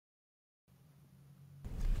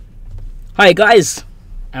Hi guys,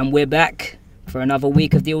 and we're back for another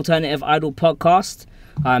week of the Alternative Idol podcast.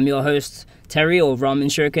 I'm your host Terry, or Ramen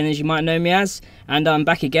Shuriken as you might know me as, and I'm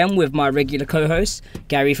back again with my regular co-host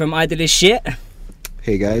Gary from Idol is Shit.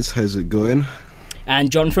 Hey guys, how's it going?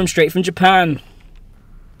 And John from Straight from Japan.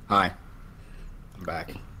 Hi, I'm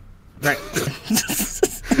back. Right.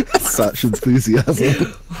 Such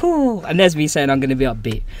enthusiasm. And there's me saying I'm going to be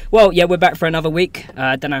upbeat. Well, yeah, we're back for another week.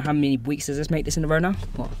 I don't know how many weeks does this make this in a row now?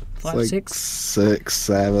 What, 5, Like 6? 6,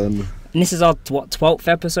 7. And this is our 12th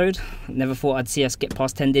episode. Never thought I'd see us get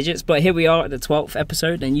past 10 digits, but here we are at the 12th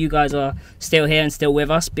episode, and you guys are still here and still with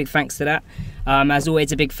us. Big thanks to that. As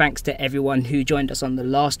always, a big thanks to everyone who joined us on the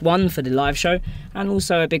last one for the live show, and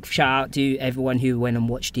also a big shout out to everyone who went and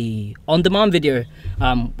watched the on-demand video.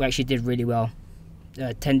 We actually did really well.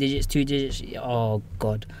 10 digits, 2 digits. Oh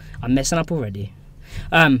god, I'm messing up already.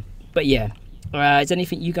 But yeah, is there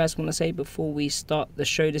anything you guys want to say before we start the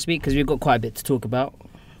show this week? Because we've got quite a bit to talk about.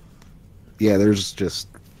 Yeah, there's just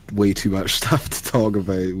way too much stuff to talk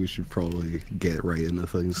about. We should probably get right into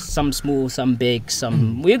things. Some small, some big,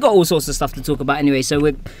 some... We've got all sorts of stuff to talk about anyway, so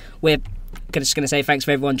we're just going to say thanks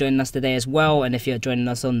for everyone joining us today as well. And if you're joining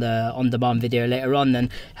us on the on-demand video later on, then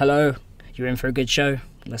hello, you're in for a good show.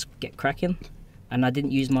 Let's get cracking. And I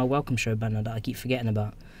didn't use my welcome show banner that I keep forgetting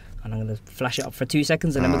about. And I'm going to flash it up for 2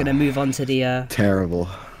 seconds, and then we're going to move on to the... Terrible.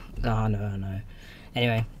 Oh, no.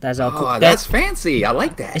 Anyway, that's our... Oh, that's fancy. I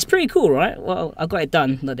like that. It's pretty cool, right? Well, I got it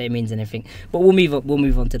done. Not that it means anything. But we'll move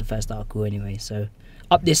on to the first article anyway. So,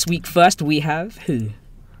 up this week first, we have who?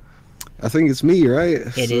 I think it's me, right?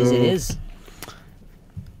 It is.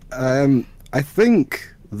 I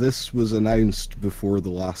think this was announced before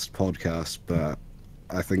the last podcast, but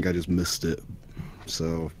I think I just missed it.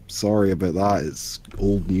 So, sorry about that. It's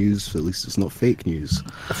old news. At least it's not fake news.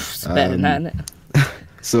 It's better than that, isn't it?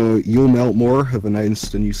 So, Yo Melt More have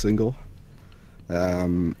announced a new single.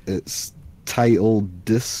 It's titled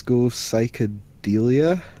Disco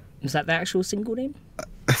Psychedelia. Is that the actual single name?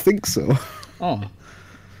 I think so. Oh. I'll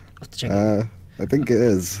have to check it. I think it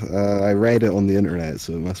is. I read it on the internet,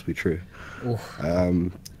 so it must be true.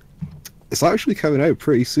 Oh. It's actually coming out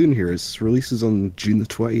pretty soon here. Its releases on June the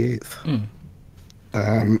 28th.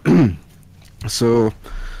 So...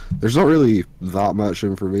 There's not really that much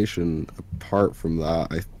information apart from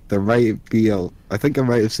that. I think I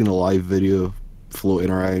might have seen a live video floating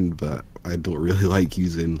around, but I don't really like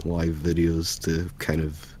using live videos to kind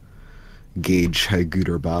of gauge how good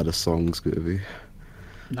or bad a song's going to be.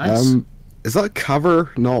 Nice. Is that a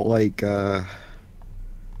cover? Not like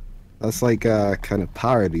that's like a kind of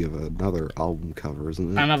parody of another album cover,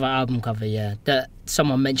 isn't it? Another album cover, yeah, that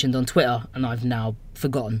someone mentioned on Twitter, and I've now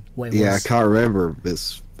forgotten what it was. Yeah, I can't remember.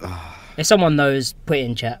 If someone knows, put it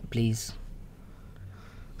in chat, please.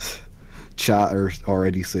 Chat are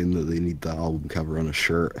already saying that they need the album cover on a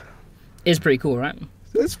shirt. It's pretty cool, right?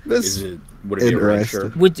 It's Would it be a red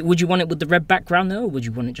shirt? Would you want it with the red background though, or would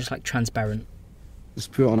you want it just like transparent?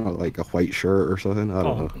 Just put on like a white shirt or something. I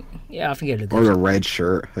don't know. Yeah, I think it'd look Or good. a red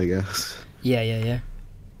shirt, I guess. Yeah.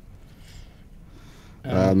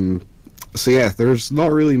 So yeah, there's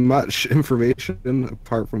not really much information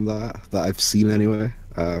apart from that I've seen anyway.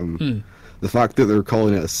 The fact that they're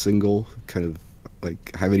calling it a single, kind of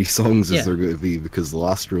like how many songs is there going to be? Because the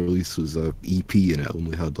last release was a EP and it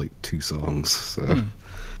only had like 2 songs. So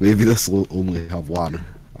maybe this will only have 1.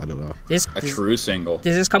 I don't know. A true single.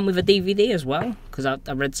 Does this come with a DVD as well? Because I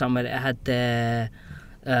read somewhere that it had the...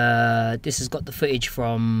 this has got the footage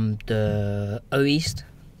from the O-East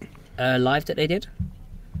live that they did.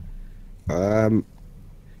 You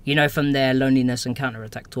know, from their Loneliness and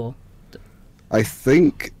Counterattack tour. I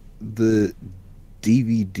think the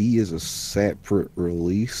DVD is a separate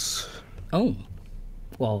release. Oh.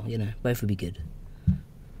 Well, you know, both would be good.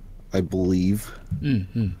 I believe.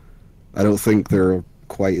 Mm-hmm. I don't think they're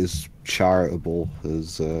quite as charitable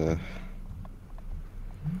as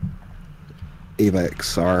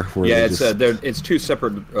Avex are. Yeah, it's 2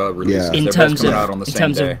 separate releases. Yeah. In They're terms both of coming out on the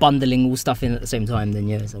same day. bundling all stuff in at the same time, then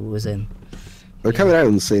yeah, that's what we're saying. They're coming out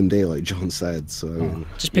on the same day, like John said. So I mean,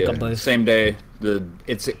 Just pick up both. Same day.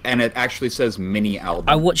 And it actually says mini album.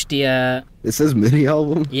 I watched the. it says mini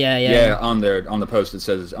album. Yeah. on the post it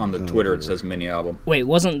says on the Twitter it says mini album. Wait,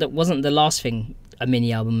 wasn't the last thing a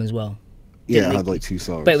mini album as well? Yeah, it had like 2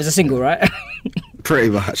 songs. But it was a single, right? Pretty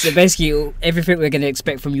much. So basically, everything we're going to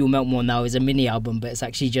expect from You'll Melt More now is a mini album, but it's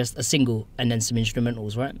actually just a single and then some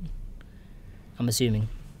instrumentals, right? I'm assuming.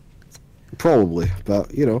 Probably,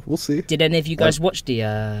 but you know, we'll see. Did any of you guys watch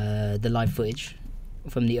the live footage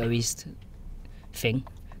from the O-East thing?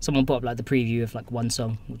 Someone put up like the preview of like one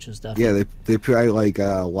song, which was the... Yeah, they put out like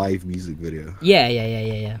a live music video.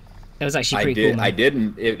 Yeah. It was actually I pretty did. cool, man. I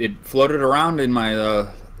didn't. It floated around in my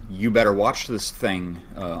 "You better watch this" thing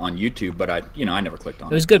on YouTube, but I never clicked on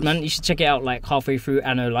it. It was good, man. You should check it out. Like halfway through,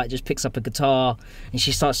 Anno like just picks up a guitar and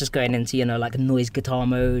she starts just going into like a noise guitar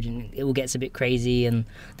mode, and it all gets a bit crazy. And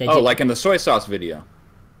like in the soy sauce video.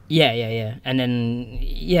 Yeah. And then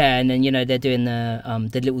they're doing the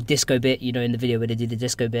little disco bit. In the video where they do the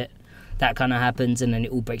disco bit, that kind of happens, and then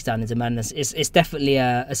it all breaks down into madness. It's definitely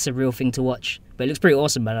a surreal thing to watch, but it looks pretty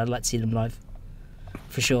awesome, man. I'd like to see them live,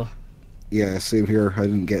 for sure. Yeah, same here. I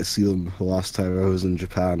didn't get to see them the last time I was in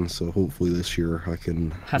Japan, so hopefully this year I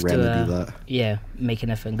can remedy that. Yeah, make an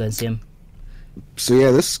effort and go and see them. So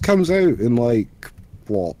yeah, this comes out in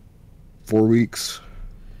 4 weeks.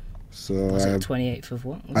 So Was it 28th of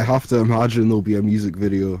what? I have to imagine there'll be a music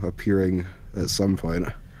video appearing at some point.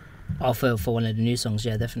 Oh, for one of the new songs,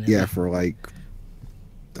 yeah, definitely. Yeah, for I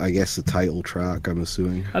guess the title track, I'm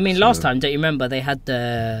assuming. I mean, last time, don't you remember they had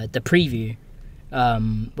the preview?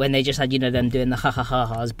 When they just had them doing the ha ha ha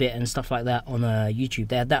ha's bit and stuff like that on YouTube.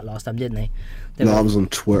 They had that last time, didn't they? That was on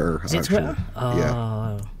Twitter. Is it Twitter? Oh,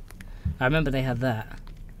 yeah. I remember they had that,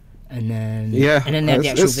 and then they had the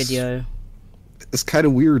actual video. It's kind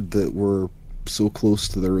of weird that we're so close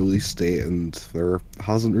to the release date and there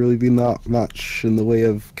hasn't really been that much in the way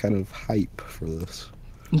of kind of hype for this.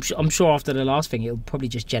 I'm sure after the last thing, it'll probably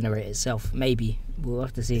just generate itself. Maybe we'll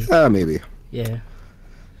have to see. Maybe. Yeah.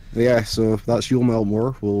 But yeah, so that's You'll Melt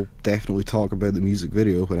More. We'll definitely talk about the music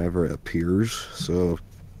video whenever it appears. So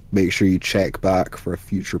make sure you check back for a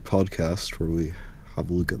future podcast where we have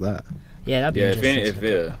a look at that. Yeah, that'd be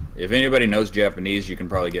interesting. If anybody knows Japanese, you can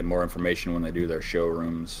probably get more information when they do their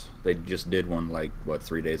showrooms. They just did one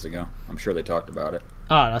 3 days ago. I'm sure they talked about it.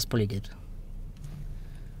 Oh, that's pretty good.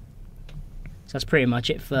 So that's pretty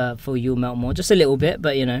much it for You'll Melt More. Just a little bit,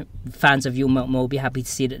 but fans of You'll Melt More will be happy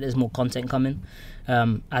to see that there's more content coming.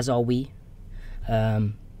 As are we.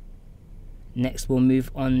 Next, we'll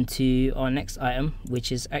move on to our next item,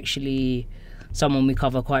 which is actually someone we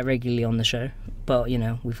cover quite regularly on the show, but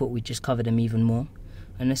we thought we'd just cover them even more,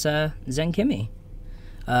 and it's Zen Kimi.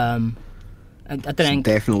 I don't know.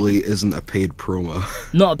 Definitely isn't a paid promo.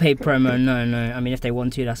 Not a paid promo, no. I mean, if they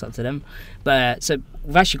want to, that's up to them. But so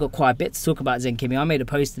we've actually got quite a bit to talk about Zen Kimi. I made a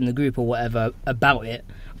post in the group or whatever about it,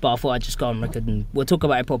 but I thought I'd just go on record and we'll talk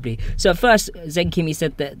about it properly. So at first, Zen Kimi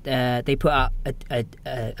said that they put out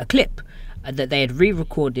a clip that they had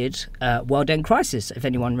re-recorded World End Crisis, if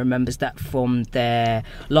anyone remembers that, from their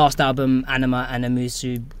last album, Anima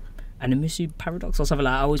Animusu Paradox or something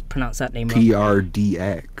like that. I always pronounce that name wrong.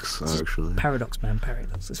 PRDX, actually. Paradox, man,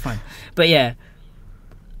 Paradox. It's fine. But yeah.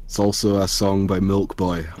 It's also a song by Milk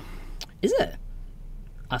Boy. Is it?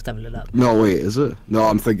 I have to have a look up. No, wait, is it? No,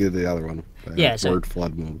 I'm thinking of the other one. Yeah, so Word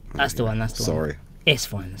Flood Mode. That's the one. Sorry. It's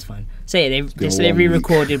fine. So yeah, they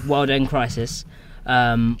re-recorded World End Crisis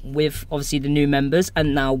with obviously the new members,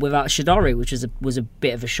 and now without Shidari, which was a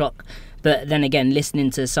bit of a shock. But then again,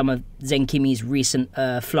 listening to some of Zen Kimi's recent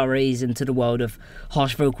flurries into the world of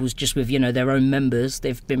harsh vocals just with their own members,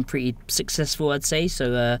 they've been pretty successful, I'd say.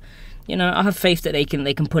 So I have faith that they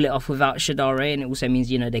can pull it off without Shidari, and it also means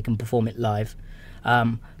they can perform it live.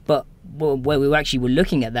 But where we actually were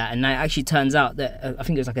looking at that, and it actually turns out that I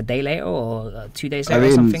think it was a day later or 2 days later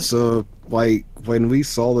or something. So when we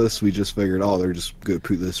saw this, we just figured, they're just going to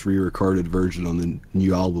put this re-recorded version on the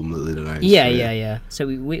new album that they announced. Yeah. So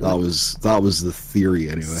that was the theory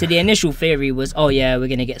anyway. So the initial theory was, we're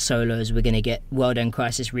going to get solos, we're going to get World End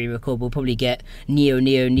Crisis re-record, we'll probably get Neo,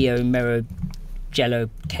 Mero, Jello,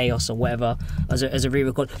 Chaos or whatever as a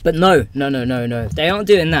re-record. But no. They aren't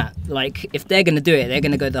doing that. If they're going to do it, they're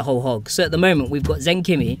going to go the whole hog. So at the moment, we've got Zen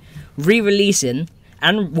Kimi re-recording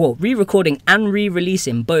and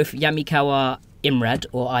re-releasing both Yamikawa Imrad,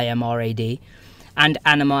 or IMRAD, and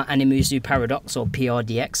Anima Animusu Paradox, or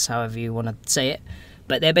PRDX, however you want to say it.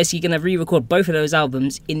 But they're basically going to re-record both of those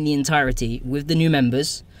albums in the entirety with the new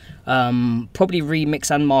members. Probably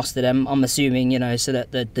remix and master them, I'm assuming, so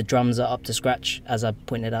that the drums are up to scratch. As I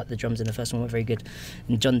pointed out, the drums in the first one weren't very good,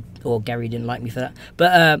 and John or Gary didn't like me for that.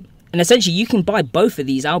 But and essentially you can buy both of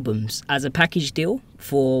these albums as a package deal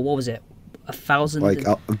for, what was it, 1,000?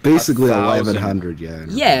 Basically 1,100 yen.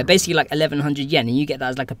 Yeah, basically 1,100 yen, and you get that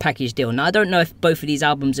as a package deal. Now I don't know if both of these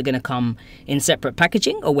albums are going to come in separate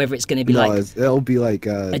packaging or whether it's going to be it'll be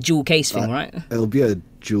a dual case thing, right? It'll be a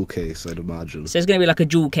dual case, I'd imagine. So it's going to be a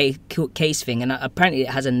dual case thing, and apparently it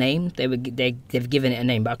has a name. They've given it a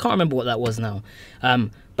name, but I can't remember what that was now. But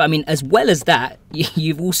I mean, as well as that,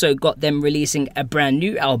 you've also got them releasing a brand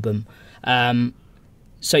new album.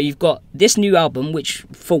 So you've got this new album, which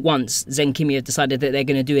for once Zenkimi have decided that they're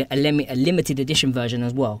going to do a limited edition version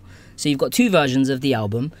as well. So you've got two versions of the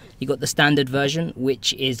album. You've got the standard version,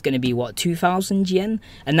 which is going to be 2,000 yen,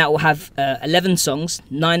 and that will have 11 songs,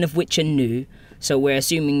 9 of which are new. So we're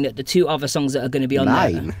assuming that the 2 other songs that are going to be on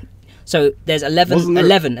 9. there. So there's 11.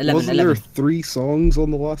 Wasn't there 3 songs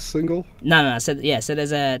on the last single? No. So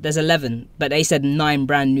there's 11, but they said 9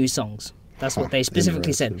 brand new songs. That's what they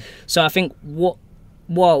specifically said. So I think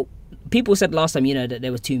people said last time, that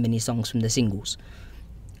there were too many songs from the singles.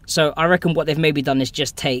 So I reckon what they've maybe done is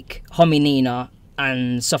just take Hominina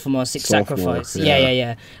and Sophomore Six Sacrifice.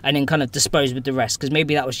 Yeah. And then kind of dispose with the rest, because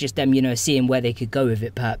maybe that was just them, seeing where they could go with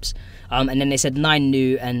it, perhaps. And then they said 9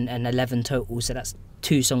 new and 11 total, so that's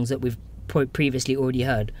 2 songs that we've previously already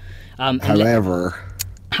heard.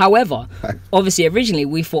 However, obviously, originally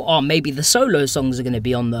we thought, maybe the solo songs are going to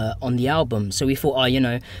be on the album. So we thought,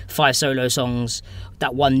 5 solo songs,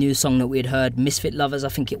 that 1 new song that we had heard, Misfit Lovers, I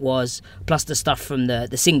think it was, plus the stuff from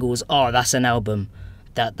the singles. That's an album.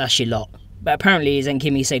 That's your lot. But apparently,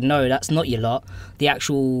 Zenkimi said, no, that's not your lot. The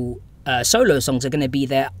actual solo songs are going to be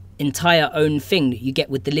their entire own thing that you get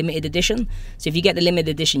with the limited edition. So if you get the limited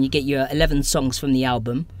edition, you get your 11 songs from the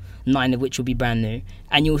album, 9 of which will be brand new,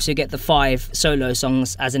 and you also get the 5 solo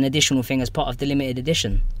songs as an additional thing as part of the limited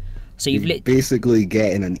edition. So you're basically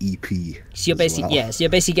getting an EP. So you're basically so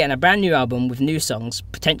you're basically getting a brand new album with new songs,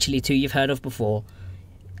 potentially 2 you've heard of before.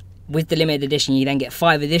 With the limited edition, you then get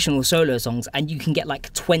 5 additional solo songs, and you can get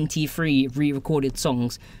 23 re-recorded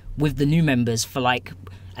songs with the new members for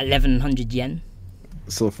 1,100 yen.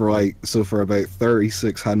 So for about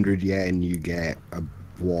 3,600 yen, you get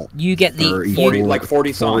you get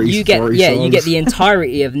 40 songs. You get the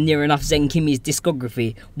entirety of near enough Zenkimi's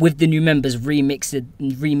discography with the new members remixed and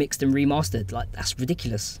remastered. That's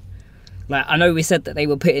ridiculous. I know we said that they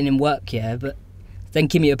were putting in work, but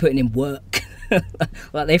Zenkimi are putting in work.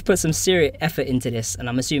 They've put some serious effort into this, and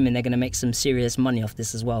I'm assuming they're going to make some serious money off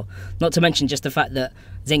this as well. Not to mention just the fact that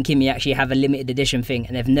Zenkimi actually have a limited edition thing,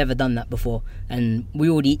 and they've never done that before, and we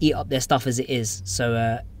already eat up their stuff as it is.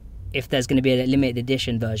 So if there's going to be a limited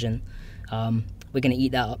edition version, we're going to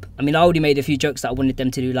eat that up. I mean, I already made a few jokes that I wanted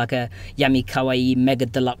them to do a Yami Kawaii Mega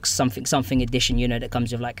Deluxe something edition, that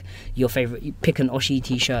comes with your favorite, you pick an Oshi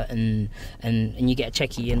t-shirt and you get a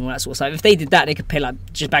checky and all that sort of stuff. If they did that, they could pay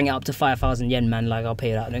just bang it up to 5,000 yen, man. I'll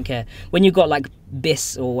pay that, I don't care. When you got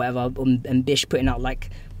BIS or whatever and Bish putting out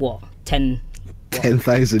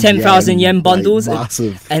 10,000 yen bundles,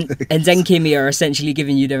 massive. and Zenkimi are essentially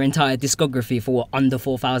giving you their entire discography for under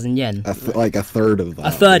 4,000 yen. A third of that.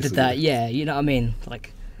 A third of that, yeah. You know what I mean?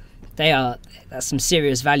 That's some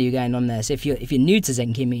serious value going on there. So if you're new to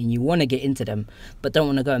Zenkimi and you want to get into them, but don't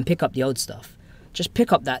want to go and pick up the old stuff, just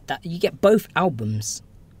pick up that you get both albums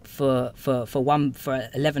for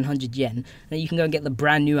 1,100 yen, and then you can go and get the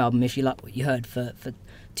brand new album if you like what you heard for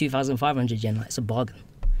 2,500 yen. It's a bargain.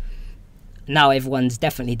 Now everyone's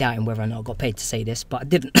definitely doubting whether or not I got paid to say this, but I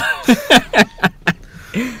didn't. I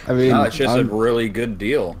mean, it's just a really good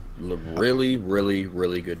deal. Really, really,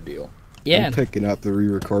 really good deal. Yeah, I'm picking up the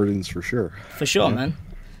re-recordings for sure. For sure, man.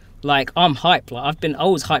 I'm hyped. I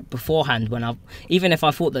was hyped beforehand even if I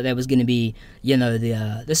thought that there was going to be,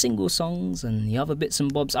 the single songs and the other bits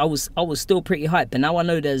and bobs. I was still pretty hyped, but now I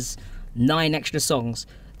know there's 9 extra songs.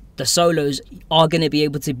 The solos are going to be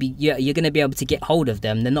able to be, you're going to be able to get hold of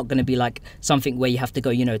them. They're not going to be something where you have to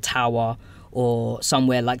go, Tower or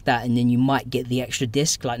somewhere like that, and then you might get the extra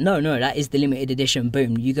disc. No, that is the limited edition.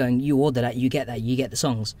 Boom, you go and you order that, you get the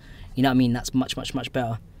songs. You know what I mean? That's much, much, much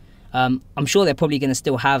better. I'm sure they're probably going to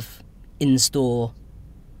still have in-store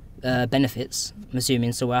benefits, I'm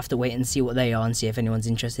assuming, so we'll have to wait and see what they are and see if anyone's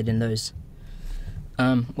interested in those.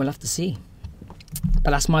 We'll have to see.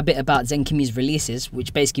 But that's my bit about Zenkimi's releases,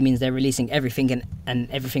 which basically means they're releasing everything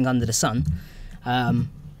and everything under the sun.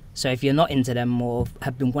 So if you're not into them or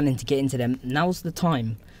have been wanting to get into them, now's the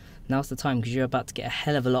time. Because you're about to get a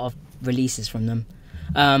hell of a lot of releases from them.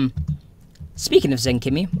 Speaking of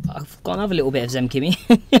Zenkimi, I've got another little bit of Zenkimi,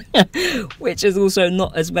 which is also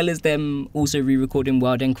not as well as them also re-recording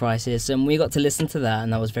World End Crisis, and we got to listen to that,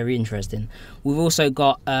 and that was very interesting. We've also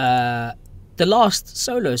got the last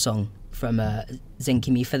solo song from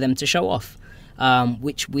Zenkimi for them to show off,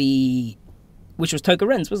 which was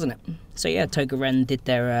Toga-Ren's, wasn't it? So yeah, Toga-Ren did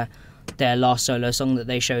their last solo song that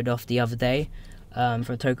they showed off the other day from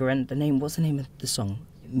Toga-Ren. What's the name of the song?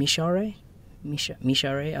 Mishare? I'm sure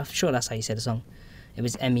that's how you say the song. It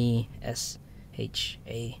was Meshare.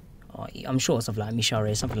 I'm sure something like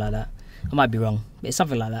Mishare, something like that. I might be wrong, but it's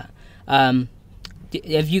something like that.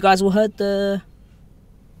 Have you guys all heard the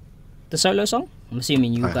solo song? I'm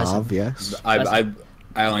assuming you guys have, yes.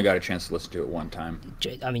 I only got a chance to listen to it one time.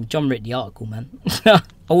 I mean, John wrote the article, man.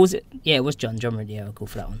 Or was it? Yeah, it was John. John wrote the article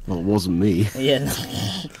for that one. Well, it wasn't me. Yeah.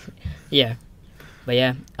 Yeah. But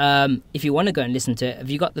yeah, if you want to go and listen to it, have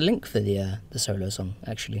you got the link for the solo song,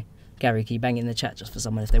 actually? Gary, can you bang it in the chat just for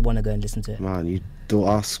someone if they want to go and listen to it? Man, you don't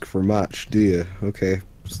ask for much, do you? Okay,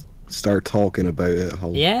 start talking about it.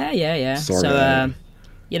 Yeah. Sort So, out.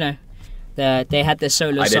 you know, they had their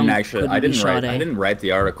solo song. I didn't write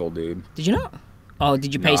the article, dude. Did you not? Oh,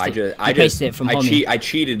 did you No, paste it? You pasted it from Homie. I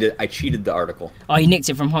cheated the article. Oh, you nicked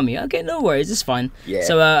it from Homie. Okay, no worries, it's fine. Yeah.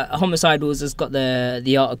 So, Homicidals has got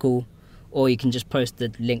the article, or you can just post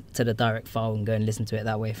the link to the direct file and go and listen to it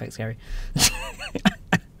that way. Thanks, Gary.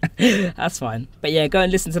 That's fine. But yeah, go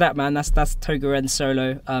and listen to that, man. That's Togaren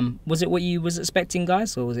solo. Was it what you was expecting,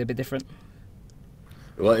 guys, or was it a bit different?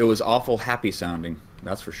 Well, it was awful happy sounding.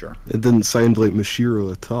 That's for sure. It didn't sound like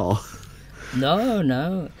Mashiro at all.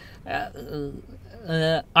 No.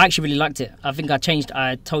 I actually really liked it. I think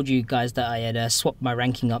I told you guys that I had swapped my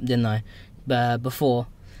ranking up, didn't I? Before.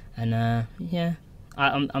 And yeah.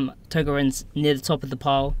 I'm Togaren's near the top of the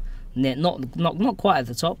pile. Not quite at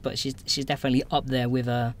the top, but she's definitely up there with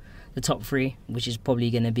the top three, which is probably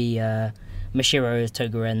going to be Mashiro's,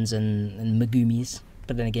 Togaren's, and Megumi's.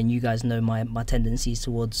 But then again, you guys know my tendencies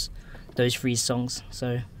towards those three songs.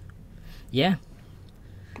 So, yeah.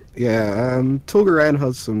 Yeah, Togaren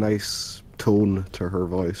has some nice tone to her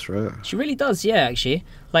voice, right? She really does, yeah, actually.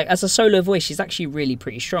 Like, as a solo voice, she's actually really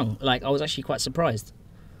pretty strong. Like, I was actually quite surprised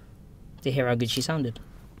to hear how good she sounded.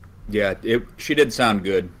 Yeah, she did sound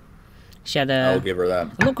good. She had I'll give her that.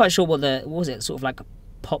 I'm not quite sure what was it, sort of like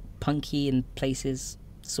pop punky in places,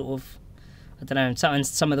 sort of. I don't know.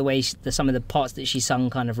 Some of the ways, some of the parts that she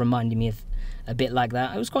sung kind of reminded me of a bit like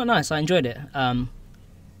that. It was quite nice. I enjoyed it.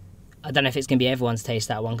 I don't know if it's gonna be everyone's taste,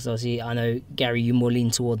 that one, because obviously I know, Gary, you more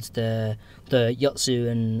lean towards the Yotsu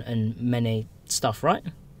and Mene stuff, right?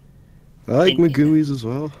 I like Megumi's as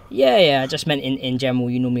well. Yeah. I just meant in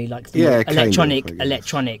general, you normally like the more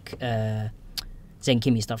electronic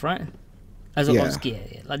Zenkimi stuff, right?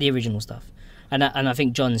 Like the original stuff. And I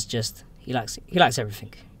think John's just he likes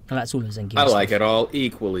everything. He likes all of Zenkimi. I like it all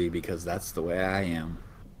equally because that's the way I am.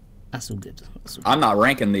 That's all good. I'm not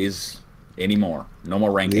ranking these anymore. No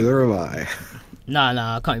more ranking. Neither am I. No,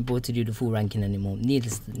 I can't be bothered to do the full ranking anymore.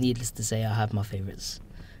 Needless to say, I have my favourites.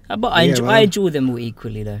 But I enjoy them all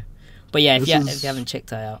equally, though. But yeah, if you haven't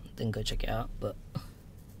checked it out, then go check it out. But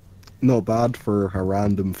not bad for a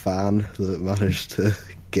random fan that managed to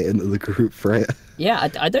get into the group for it. Yeah,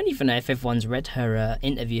 I don't even know if everyone's read her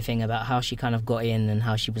interview thing about how she kind of got in and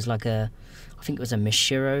how she was like I think it was a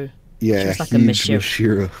Mashiro. Yeah, she was like huge a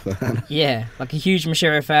Mashiro fan. Yeah, like a huge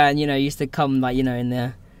Mashiro fan. You know, used to come like in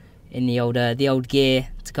the old gear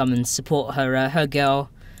to come and support her girl.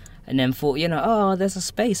 And then thought, there's a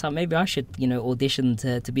space. Maybe I should, audition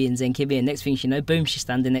to be in Zenkimi. And next thing you know, boom, she's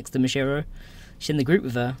standing next to Mashiro. She's in the group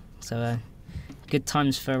with her. So, good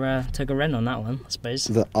times for Togaren on that one, I suppose.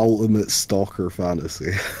 The ultimate stalker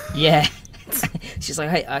fantasy. Yeah. She's like,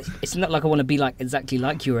 hey, it's not like I want to be like exactly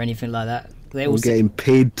like you or anything like that. We're getting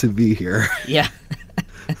paid to be here. Yeah.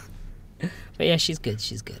 But yeah, she's good.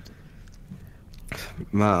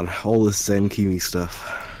 Man, all this Zenkimi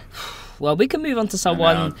stuff. Well, we can move on to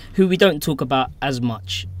someone who we don't talk about as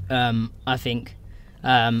much, I think.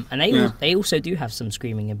 And they also do have some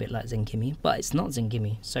screaming a bit like Zenkimi, but it's not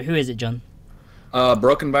Zenkimi. So who is it, John?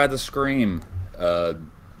 Broken by the Scream.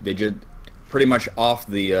 They just pretty much off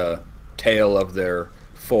the tail of their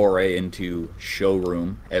foray into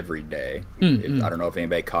showroom every day. I don't know if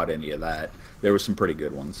anybody caught any of that. There were some pretty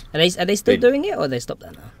good ones. Are they still doing it, or they stopped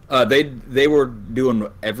that now? They were doing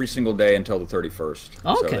every single day until the 31st.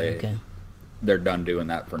 Oh, okay, so they're done doing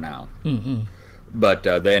that for now. Mm-hmm. But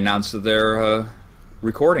they announced that they're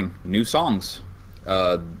recording new songs.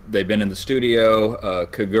 They've been in the studio.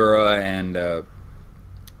 Kagura and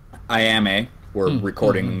Ayame were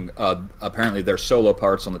recording apparently their solo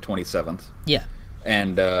parts on the 27th. Yeah.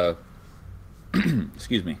 And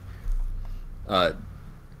excuse me.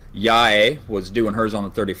 Yae was doing hers on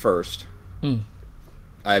the 31st.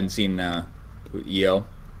 I haven't seen Io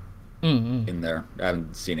in there. I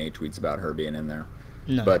haven't seen any tweets about her being in there.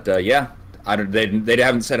 No. But yeah, they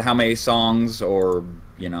haven't said how many songs or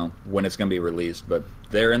when it's going to be released. But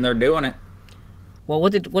they're in there doing it. Well,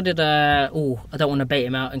 what did I don't want to bait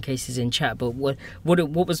him out in case he's in chat, but what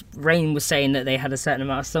was Rain was saying that they had a certain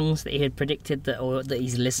amount of songs that he had predicted that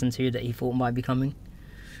he's listened to that he thought might be coming.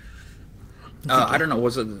 I don't know.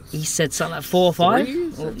 Was it? He said something like 4 or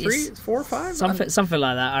 5, 4 or 5, something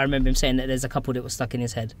like that. I remember him saying that there's a couple that were stuck in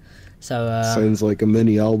his head. So sounds like a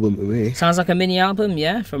mini album to me. Sounds like a mini album,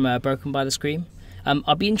 yeah, from Broken by the Scream.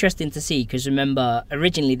 I'll be interested to see, because remember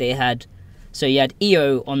originally they had, so you had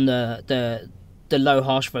EO on the low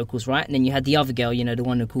harsh vocals, right, and then you had the other girl, you know, the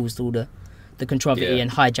one who caused all the controversy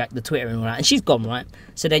and hijacked the Twitter and all that, and she's gone, right?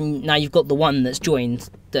 So then now you've got the one that's joined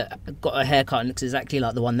that got a haircut and looks exactly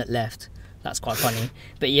like the one that left. That's quite funny.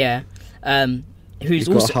 But yeah, who's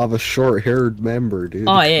you also gotta have a short-haired member, dude.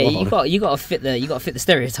 oh yeah, you got to fit the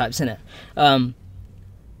stereotypes, innit?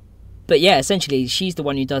 But yeah, essentially she's the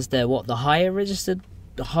one who does the higher registered,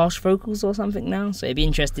 the harsh vocals or something now. So it'd be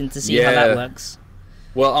interesting to see how that works.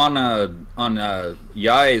 Well, on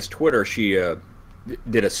Yai's Twitter, she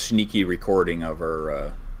did a sneaky recording of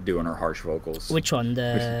her doing her harsh vocals. Which one?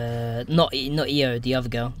 The not EO, the other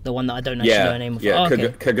girl, the one that I don't actually know her name of. Yeah, okay.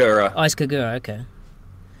 Kagura. Oh, it's Kagura. Okay.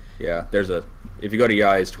 Yeah, if you go to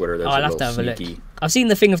Yai's Twitter, there's I'll a have little to have sneaky. a look. I've seen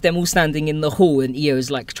the thing of them all standing in the hall and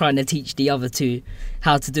EO's like trying to teach the other two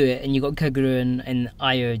how to do it, and you got Kagura and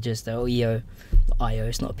Io just or EO. Io,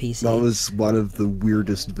 it's not a PC. That was one of the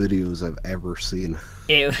weirdest videos I've ever seen.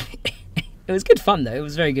 It was good fun though. It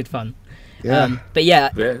was very good fun. Yeah. But yeah,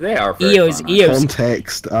 They are very EO's fun,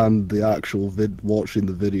 context and the actual watching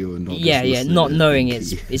the video and not just listening not is knowing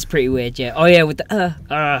key. it's pretty weird. Yeah. Oh yeah, with the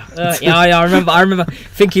yeah, I remember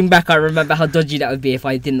thinking back. I remember how dodgy that would be if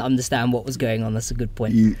I didn't understand what was going on. That's a good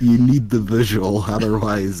point. You need the visual,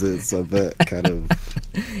 otherwise it's a bit kind of.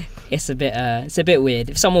 It's a bit weird.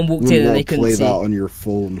 If someone walked You in and want they to couldn't play see, that on your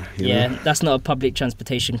phone. You know? That's not a public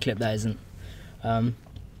transportation clip. That isn't.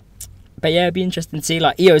 But yeah, it'd be interesting to see.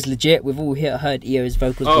 Like EO's legit. We've all heard EO's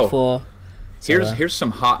vocals before. So, Here's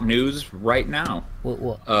some hot news right now.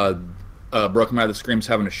 What? Broken by the Scream's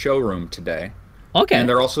having a showroom today. Okay. And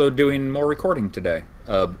they're also doing more recording today.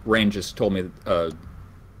 Rain just told me.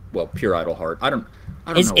 Pure Idol Heart. I don't know.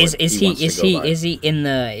 Is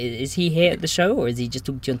he here at the show, or is he just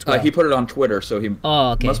talking on Twitter? He put it on Twitter, so he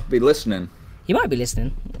must be listening. He might be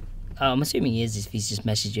listening. I'm assuming he is if he's just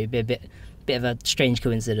messaged you. It'd be a bit of a strange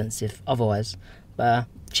coincidence if otherwise. But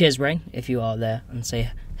cheers, Rain, if you are there, and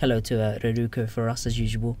say hello to Reruko for us as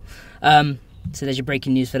usual. So there's your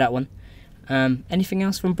breaking news for that one. Anything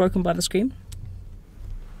else from Broken by the Scream?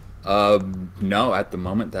 No, at the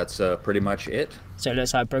moment that's pretty much it. So it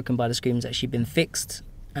looks like Broken by the Scream's actually been fixed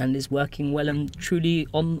and is working well and truly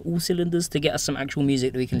on all cylinders to get us some actual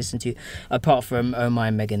music that we can listen to, apart from Oh My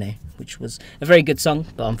Megane, which was a very good song,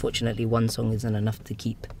 but unfortunately one song isn't enough to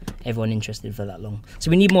keep everyone interested for that long.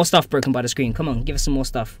 So we need more stuff, Broken by the Scream. Come on, give us some more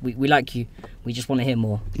stuff. We like you. We just want to hear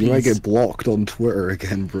more. Please. You might get blocked on Twitter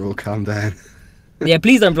again, bro. Calm down. Yeah,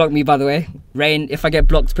 please don't block me, by the way. Rain, if I get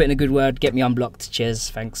blocked, put in a good word, get me unblocked.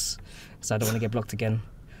 Cheers, thanks. Because I don't want to get blocked again.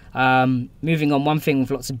 Moving on, one thing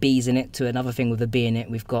with lots of B's in it to another thing with a B in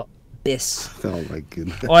it, we've got Biss. Oh my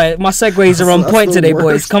goodness. Alright, my segues are on point today,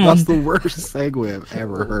 boys. Come on. That's the worst segue I've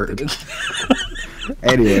ever heard.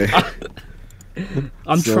 Anyway.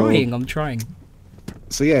 I'm trying.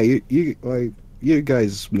 So yeah, you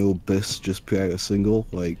guys know Biss just put out a single,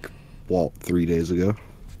 3 days ago?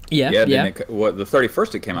 Yeah. The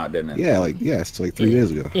 31st it came out, didn't it? Yeah, it's 3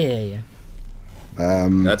 days ago. Yeah.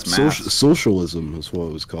 That's math. Socialism is what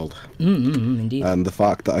it was called. Indeed. And the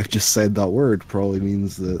fact that I've just said that word probably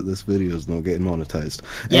means that this video is not getting monetized.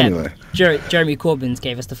 Yeah, anyway. Jeremy Corbyn's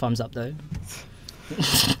gave us the thumbs up though.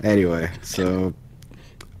 Anyway, so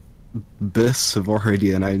Biss have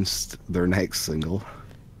already announced their next single.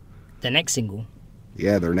 The next single?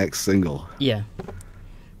 Yeah, their next single. Yeah.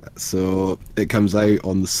 So it comes out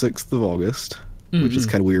on the 6th of August, which is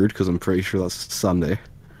kind of weird because I'm pretty sure that's Sunday.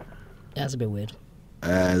 Yeah, that's a bit weird.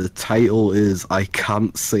 The title is I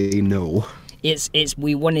Can't Say No. It's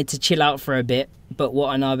we wanted to chill out for a bit, but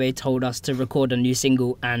Watanabe told us to record a new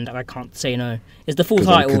single, and I Can't Say No. It's the full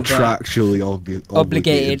title. I'm contractually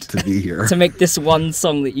obligated to be here. To make this one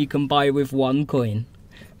song that you can buy with one coin.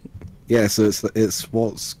 Yeah, so it's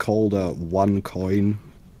what's called a one coin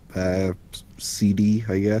CD,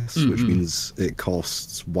 I guess, which means it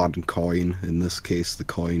costs one coin. In this case, the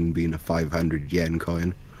coin being a 500 yen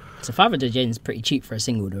coin. So 500 yen is pretty cheap for a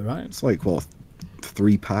single, though, right? It's like what,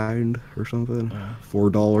 £3 or something,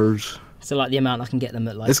 $4. So like the amount I can get them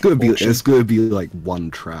at it's gonna be like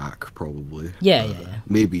one track probably. Yeah.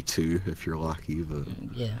 Maybe two if you're lucky, but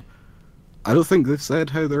yeah. I don't think they've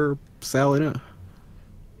said how they're selling it.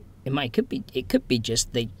 It could be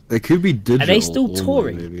just they. It could be digital. Are they still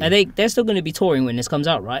touring? Maybe. They're still going to be touring when this comes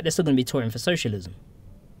out, right? They're still going to be touring for Socialism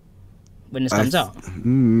when this comes out.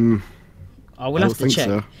 I will have to check.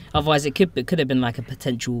 So. Otherwise, it could have been like a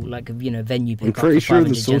potential venue pick. I'm pretty sure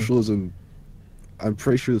the Socialism. I'm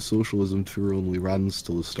pretty sure the Socialism tour only runs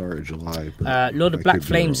till the start of July. But Lord of Black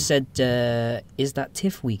Flames said, "Is that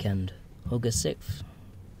TIFF weekend, August 6th?"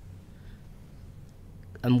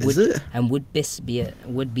 And Is it? would Beast be at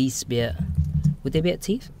Would they be at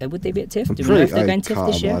TIFF? Would they be at TIFF? I'm Do we know if pretty- they're I going TIFF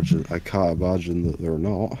this year? I can't imagine that they're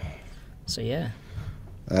not. So yeah.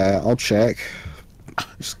 I'll check.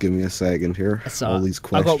 Just give me a second here. So All these I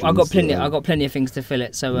questions. got plenty. that I got plenty of things to fill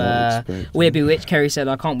it. So not expecting. We're Bewitched. Kerry said,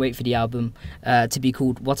 "I can't wait for the album to be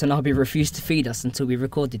called Watanabe refused to feed us until we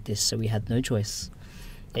recorded this, so we had no choice."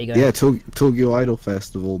 There you go. Yeah, Tokyo Idol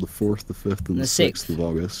Festival, the 4th, the 5th, and The the 6th 6th. of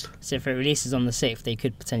August. So if it releases on the 6th, they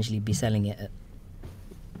could potentially be selling it at,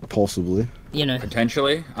 Possibly. you know,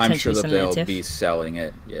 Potentially, I'm sure that selling it at they'll TIFF. be selling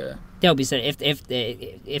it. Yeah. they'll be selling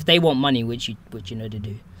if they want money, which you know they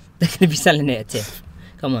do. They're going to be selling it at TIFF.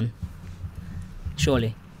 Come on.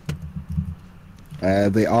 Surely.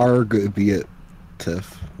 They are going to be at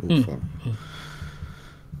TIFF. Oh, fuck.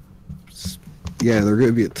 Yeah, they're going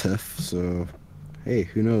to be at TIFF, so hey,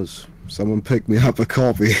 who knows? Someone pick me up a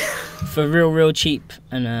copy. For real cheap,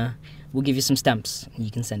 and we'll give you some stamps and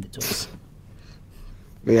you can send it to us.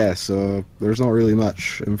 But yeah, so there's not really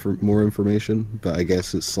much more information, but I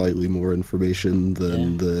guess it's slightly more information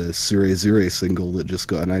than the Sure Zure single that just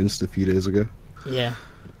got announced a few days ago. Yeah.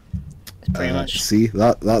 Pretty much. See,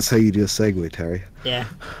 that's how you do a segue, Terry. Yeah.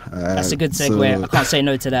 That's a good segue. I can't say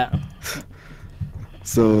no to that.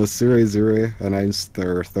 So Sure Zure announced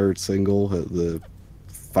their third single at the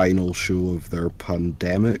final show of their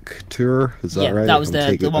Pandemic tour. Is that right? That was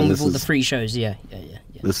I'm the one and with this all the is- free shows. Yeah.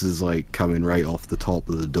 This is like coming right off the top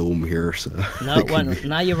of the dome here. So No, it could be-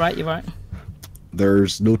 no, you're right.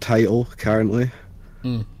 There's no title currently,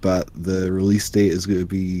 Mm. but the release date is going to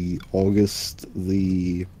be August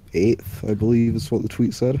the 8th, I believe is what the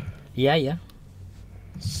tweet said. Yeah.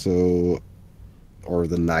 So, or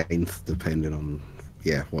the 9th, depending on,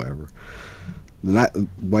 whatever.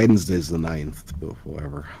 Wednesday's the 9th, but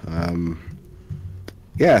whatever.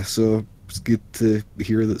 So it's good to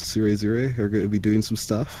hear that Sure Zure are going to be doing some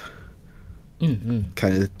stuff.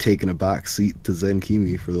 Kind of taking a back seat to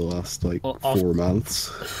Zenkimi for the last, 4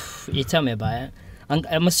 months. You tell me about it.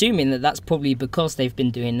 I'm assuming that that's probably because they've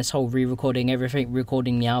been doing this whole recording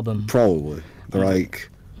the album. Probably. They're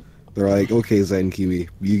like, okay, Zenkimi,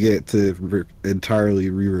 you get to entirely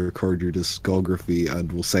re-record your discography, and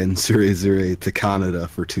we'll send Sure Zure to Canada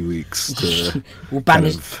for 2 weeks. To We'll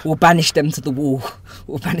banish them to the wall.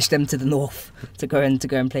 We'll banish them to the north to go and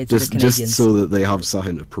play to the Canadians. just so that they have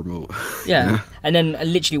something to promote. Yeah. And then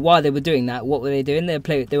literally while they were doing that, what were they doing? They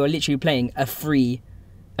were literally playing a free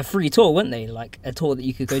tour, weren't they? Like a tour that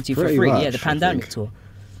you could go to for Pretty free. much, Yeah, the I Pandemic think. tour.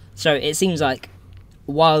 So it seems like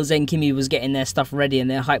while Zenkimi was getting their stuff ready and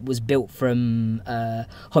their hype was built from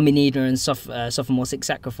Hominida and Sophomore Six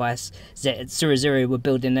Sacrifice, Sure Zure were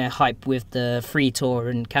building their hype with the free tour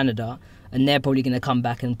in Canada, and they're probably going to come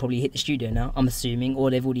back and probably hit the studio now, I'm assuming, or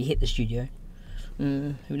they've already hit the studio.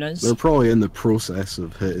 Who knows? They're probably in the process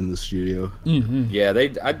of hitting the studio. Yeah,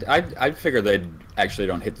 I figure they actually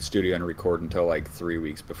don't hit the studio and record until like 3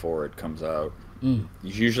 weeks before it comes out.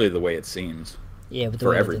 It's usually the way it seems Yeah, with the for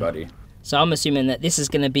way they did it. everybody. So I'm assuming that this is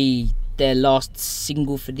going to be their last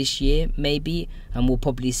single for this year, maybe, and we'll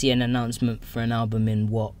probably see an announcement for an album in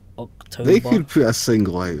October. They could put a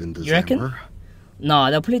single out in You reckon? December.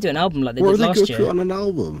 No, they'll probably do an album like they Or did they last could year. put on an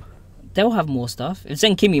album. They'll have more stuff. If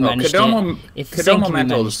Zenkimi managed Kodomo, it, if Kodomo Zenkimi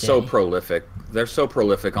Mental is managed so it, prolific. They're so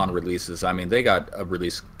prolific on releases. I mean, they got a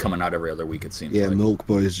release coming out every other week, it seems Yeah, like. Milk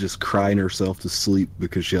Boy is just crying herself to sleep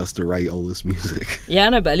because she has to write all this music. yeah, I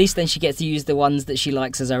know, but at least then she gets to use the ones that she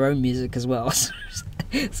likes as her own music as well. So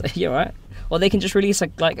you're right. Or they can just release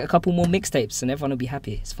like a couple more mixtapes and everyone will be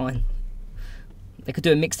happy. It's fine. They could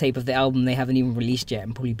do a mixtape of the album they haven't even released yet,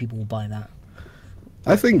 and probably people will buy that.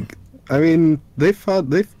 They've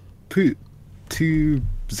put 2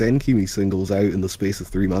 Zenkimi singles out in the space of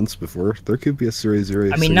 3 months before. There could be a Sure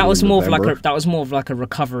Zure. I mean, that was more of like November. a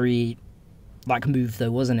recovery like move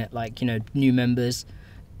though, wasn't it? Like, you know, new members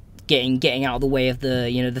getting out of the way of the,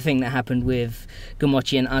 you know, the thing that happened with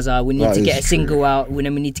Gumochi and Azar. We need That to get a is single true. out, and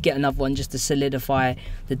then we need to get another one just to solidify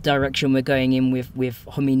the direction we're going in with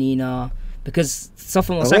Hominina, because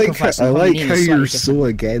Sophomore Sacrifice I and like Hominina how is you're slightly so different.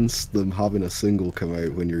 against them having a single come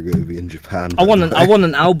out when you're going to be in Japan. I want an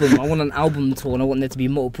album. I want an album tour, and I want there to be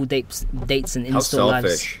multiple dates and How install lives.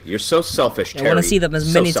 selfish. You're so selfish, Terry. I want to see them as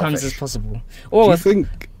So many times selfish. as possible. Do Or you if,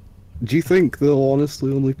 think they'll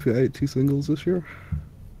honestly only put out 2 singles this year?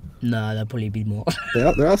 no, there'll probably be more.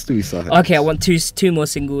 There has to be something. Okay, I want two more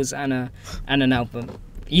singles and an album.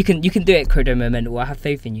 You can do it, Kodomo Mental. I have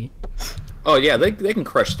faith in you. Oh yeah, they can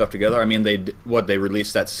crush stuff together. I mean, they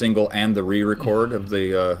released that single and the re-record of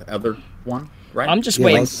the other one, right? I'm just Yeah,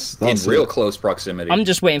 waiting. that's in real it. close proximity. I'm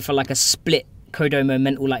just waiting for like a split Kodomo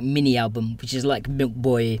Mental like mini album, which is like Milk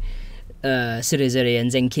Boy, Surezure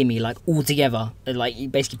and Zenkimi like all together, like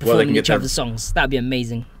basically Well, they performing can get each their- other's songs. That'd be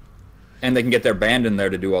amazing. And they can get their band in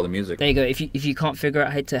there to do all the music. There you go. If you can't figure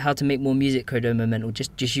out how to make more music, Kodomo Mental,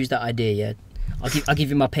 just use that idea. Yeah, I'll give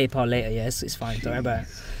you my PayPal later. Yeah, it's fine. Don't worry about it.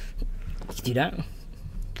 You can do that.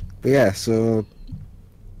 But yeah, so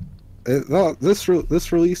this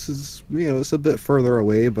release is, it's a bit further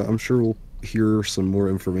away, but I'm sure we'll hear some more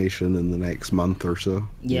information in the next month or so.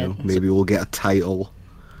 Yeah. Maybe we'll get a title.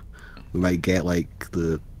 We might get like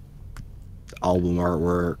the album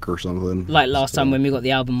artwork or something. Like last time when we got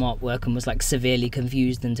the album artwork and was like severely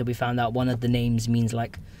confused until we found out one of the names means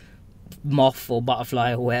like moth or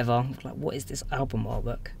butterfly or whatever. Like, what is this album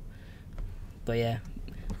artwork? But yeah,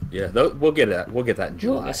 Yeah, we'll get that. We'll get that in we'll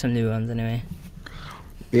July. get some new ones anyway.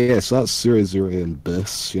 Yeah, so that's Surezure and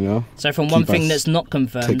Biss, So from one Keep thing us that's not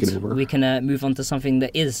confirmed, taking over. we can move on to something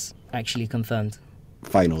that is actually confirmed.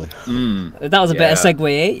 Finally. That was a better segue,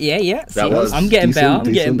 eh? Yeah. See, was I'm getting better. I'm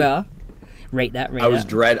getting decent. better. Rate that. I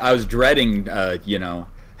was dreading,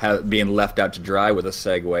 being left out to dry with a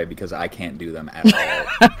segue because I can't do them at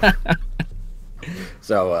all.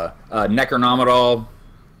 So, Necronominal,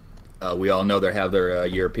 we all know they have their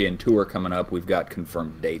European tour coming up. We've got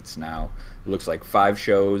confirmed dates now. It looks like 5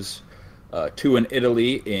 shows, 2 in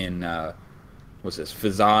Italy in, what's this,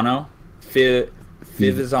 Fivizano? Fivizano?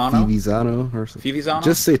 Fivizano or something. Fivizano?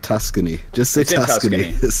 Just say Tuscany. Just say It's in Tuscany.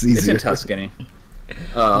 Tuscany. It's easier. It's in Tuscany.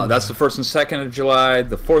 That's the 1st and 2nd of July.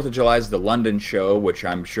 The 4th of July is the London show, which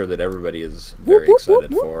I'm sure that everybody is very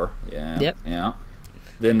excited for. Yeah. Yep. Yeah.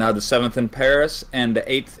 Then the 7th in Paris and the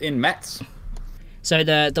 8th in Metz. So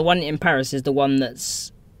the one in Paris is the one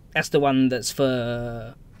that's the one that's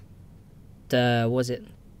for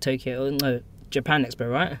Tokyo? No, Japan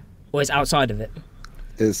Expo, right? Or it's outside of it?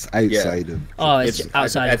 It's outside of. Oh, it's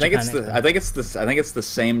outside I of think Japan it's Expo. I think it's the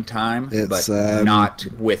same time, It's, but not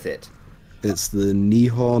with it. It's the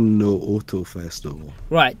Nihon no Oto Festival.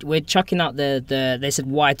 Right, we're chucking out the they said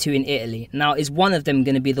Y2 in Italy. Now, is one of them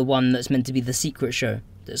going to be the one that's meant to be the secret show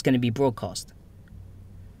that's going to be broadcast?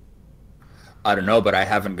 I don't know, but I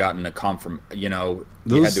haven't gotten a you had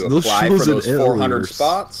Those- to those apply for shows in those Italy 400 are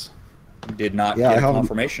spots. Did not Yeah, I get a haven't-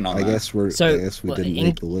 confirmation on I that. guess we Well, didn't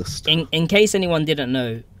make the list. In case anyone didn't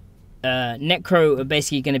know, Necro are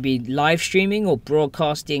basically going to be live streaming or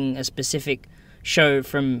broadcasting a specific show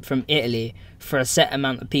from Italy for a set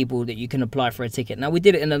amount of people that you can apply for a ticket. Now, we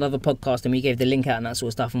did it in another podcast and we gave the link out and that sort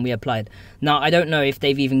of stuff and we applied. Now, I don't know if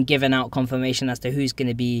they've even given out confirmation as to who's going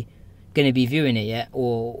to be viewing it yet,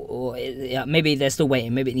 or maybe they're still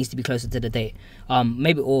waiting. Maybe it needs to be closer to the date.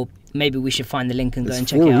 Maybe we should find the link and go and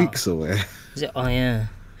It's check 4 it out. weeks away. Is it? Oh yeah.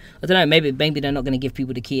 I don't know. Maybe they're not going to give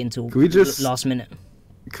people the key until Can we just- last minute.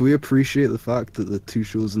 Can we appreciate the fact that the 2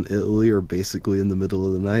 shows in Italy are basically in the middle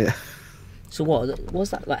of the night? So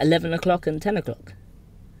what's that, like 11 o'clock and 10 o'clock?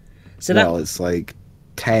 So Well, it's like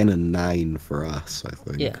 10 and 9 for us, I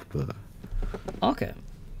think. Yeah. But okay.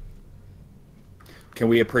 Can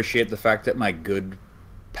we appreciate the fact that my good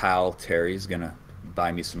pal Terry's gonna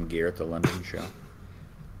buy me some gear at the London show?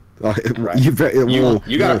 Right. you bet.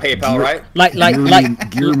 You got a PayPal,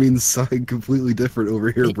 right? Gear means something completely different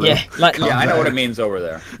over here, bro. Yeah, like Yeah, I know what it means over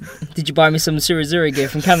there. did you buy me some Surezure gear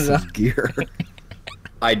from Canada? Gear.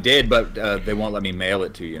 I did, but they won't let me mail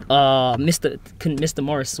it to you. Couldn't Mr.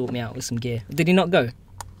 Morris sort me out with some gear? Did he not go?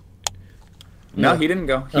 No, he didn't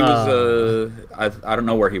go. He was. I don't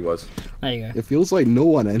know where he was. There you go. It feels like no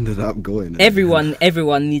one ended up going.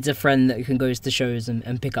 Everyone needs a friend that can go to shows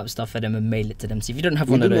and pick up stuff for them and mail it to them. So if you don't have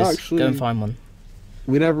We one of didn't those, actually- go and find one.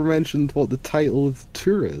 We never mentioned what the title of the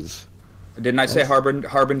tour is. Didn't I say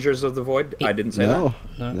Harbingers of the Void? I didn't say No,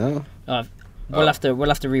 No. no. We'll have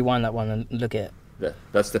to rewind that one and look at it.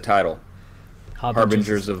 That's the title.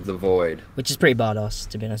 Harbingers of the Void. which is pretty badass,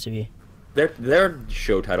 to be honest with you. Their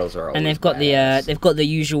show titles are always And they've got the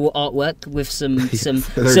usual artwork with some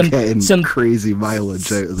They're getting some crazy mileage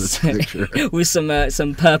out of this picture. with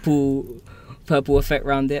some purple effect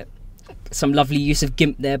around it. Some lovely use of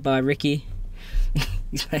GIMP there by Ricky.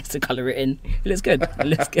 He's managed to colour it in. It looks good.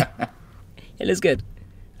 It looks good.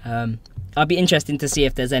 I'd be interested to see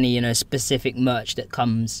if there's any specific merch that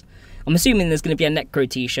comes. I'm assuming there's going to be a Necro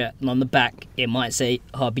t-shirt, and on the back it might say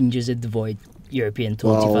Harbingers of the Void European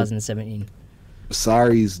Tour Well, 2017.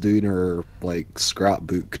 Sari's doing her like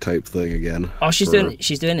scrapbook type thing again. Oh, she's doing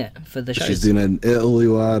it for the shows. She's doing an Italy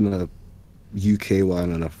one, a UK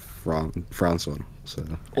one, and a France one. So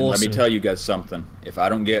And let me Awesome. tell you guys something. If I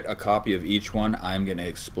don't get a copy of each one, I'm going to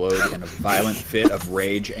explode in a violent fit of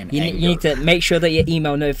rage and You anger. need to make sure that your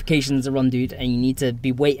email notifications are on, dude, and you need to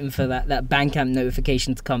be waiting for that Bandcamp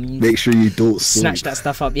notification to come. You need make sure you don't to snatch sleep. that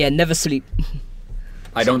stuff up. Yeah, never sleep.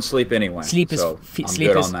 I don't sleep anyway. Sleep is so I'm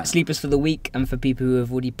good on that. sleep is for the weak and for people who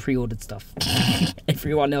have already pre-ordered stuff.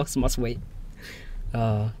 Everyone else must wait.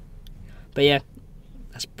 But yeah,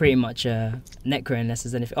 that's pretty much Necro unless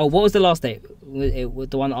there's anything. Oh, what was the last date? It was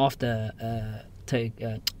the one after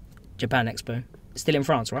Japan Expo. Still in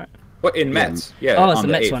France, right? What, in Metz? Yeah. Oh, it's on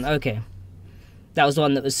the Metz 8th. one. Okay. That was the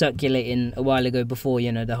one that was circulating a while ago before,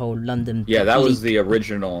 the whole London. Yeah, that was leak. the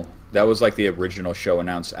original. That was like the original show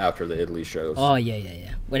announced after the Italy shows. Oh,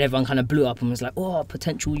 yeah. When everyone kind of blew up and was like, oh,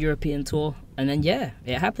 potential European tour. And then, yeah,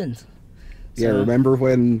 it happened. Yeah, So- remember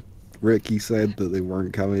when Ricky said that they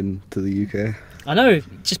weren't coming to the UK? I know.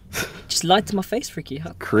 Just lied to my face, Ricky.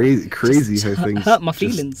 Crazy Just how things hurt my just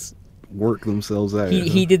feelings. work themselves out.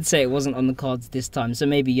 He did say it wasn't on the cards this time. So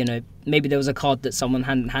maybe, maybe there was a card that someone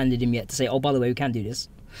hadn't handed him yet to say, oh, by the way, we can do this.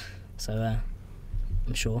 So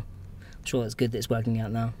I'm sure it's good that it's working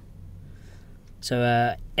out now.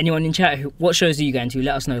 So anyone in chat, what shows are you going to?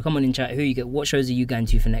 Let us know. Come on in chat. What shows are you going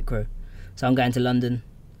to for Necro? So I'm going to London.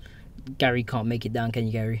 Gary can't make it down, can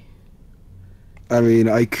you, Gary? I mean,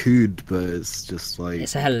 I could, but it's just like...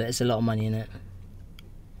 It's a lot of money in it.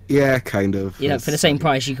 Yeah, kind of. For the It's same like-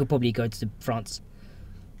 price, you could probably go to France.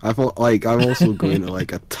 I thought, like, I'm also going to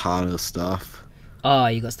like a ton of stuff. Oh,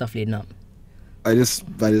 you got stuff leading up. I just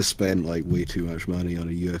spent like way too much money on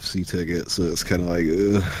a UFC ticket, so it's kind of like,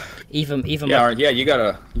 ugh. Even Yeah, you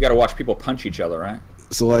gotta watch people punch each other, right?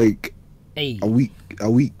 So like hey, a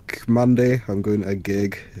week Monday, I'm going to a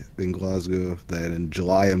gig in Glasgow. Then in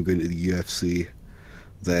July, I'm going to the UFC.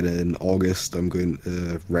 Then in August, I'm going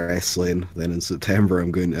to wrestling. Then in September,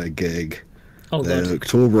 I'm going to a gig. oh Then god, in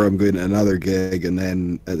October, I'm going to another gig, and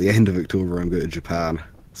then at the end of October, I'm going to Japan.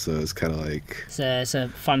 So it's kind of like it's a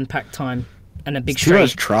fun packed time and a big too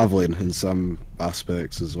much trade. traveling in some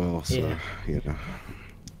aspects as well. So Yeah.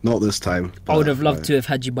 not this time. I would have but, loved to have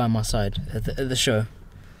had you by my side at the show.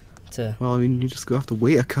 Well, I mean, you just go have to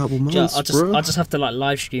wait a couple months, I'll bro. just have to like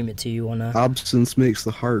live stream it to you on a. Absence makes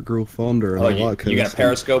the heart grow fonder. And Oh, all you that kind gonna of stuff.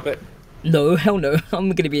 periscope it? No, hell no.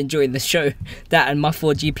 I'm gonna be enjoying the show. That and my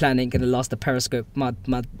 4G plan ain't gonna last a periscope. My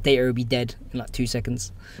data will be dead in like 2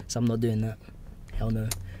 seconds. So I'm not doing that. Hell no.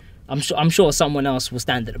 I'm sure someone else will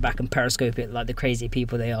stand at the back and periscope it like the crazy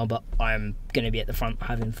people they are, but I'm gonna be at the front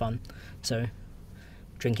having fun. So,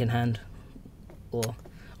 drink in hand. Or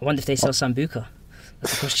I wonder if they sell sambuca.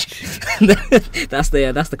 That's the question.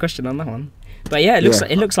 that's the question on that one. But yeah,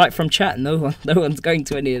 it looks like from chat, no one's going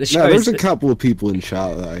to any of the shows. No, there's a couple of people in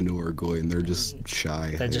chat that I know are going. They're just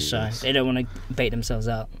shy. They're just I shy. guess. They don't want to bait themselves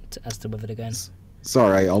out as to whether they're going. It's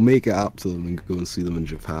alright. I'll make it up to them and go and see them in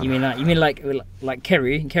Japan. You mean like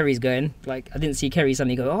Kerry? Kerry's going. Like I didn't see Kerry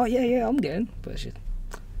suddenly go, oh yeah, I'm going, but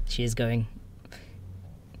she is going.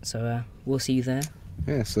 So we'll see you there.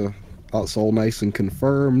 Yeah, so that's all nice and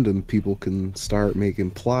confirmed, and people can start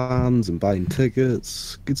making plans and buying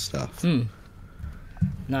tickets. Good stuff.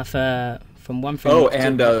 Now from one thing. Oh,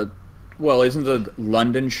 and well, isn't the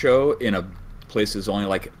London show in a place that's only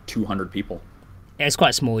like 200 people? Yeah, it's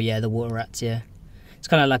quite small. Yeah, the Water Rats. Yeah, it's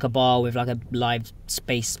kind of like a bar with like a live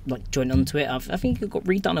space like joint onto it. I think it got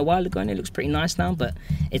redone a while ago and it looks pretty nice now, but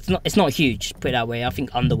it's not huge. Put it that way. I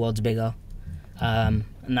think Underworld's bigger, and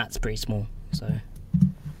that's pretty small. So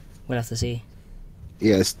we'll have to see.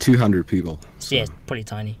 Yeah, it's 200 people. So yeah, it's probably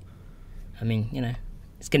tiny. I mean,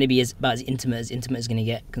 it's going to be about as intimate as going to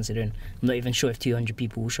get, considering I'm not even sure if 200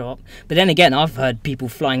 people will show up. But then again, I've heard people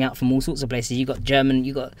flying out from all sorts of places. You got Germany,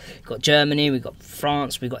 we've got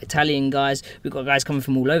France, we've got Italian guys, we've got guys coming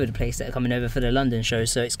from all over the place that are coming over for the London show.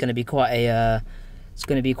 So it's going to be quite a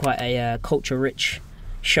culture-rich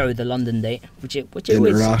show, the London date, which it always,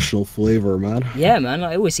 International flavor, man. yeah, man,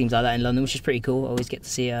 like, it always seems like that in London, which is pretty cool. I always get to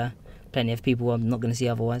see plenty of people I'm not going to see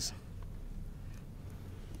otherwise.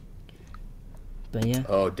 But yeah,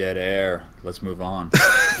 Oh, dead air. Let's move on.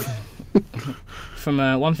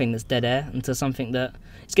 from one thing that's dead air into something that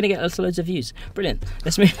is going to get loads of views. Brilliant.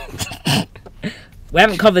 Let's move. We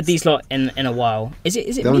haven't covered these lot in a while. Is it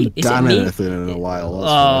They me? haven't Is it done me? anything in a while. That's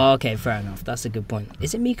why. Oh, okay, fair enough. That's a good point.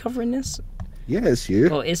 Is it me covering this? Yeah, it's you.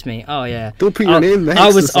 Oh, it's me. Oh, yeah. Don't put your name next I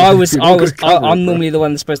to was. something if you're not gonna cover it, I'm bro. normally the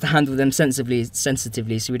one that's supposed to handle them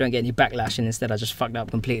sensitively, so we don't get any backlash. And instead, I just fucked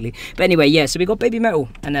up completely. But anyway, yeah. So we got Baby Metal,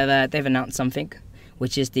 and they've announced something,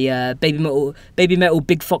 which is the Baby Metal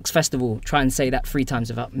Big Fox Festival. Try and say that 3 times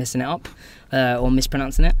without messing it up or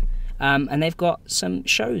mispronouncing it. And they've got some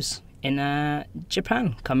shows in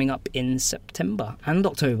Japan coming up in September and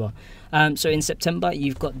October. So in September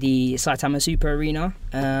you've got the Saitama Super Arena,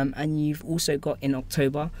 and you've also got in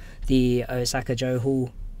October the Osaka Joe Hall,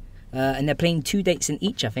 and they're playing 2 dates in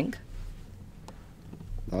each, I think.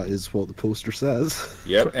 That is what the poster says.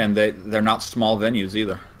 Yep, and they're not small venues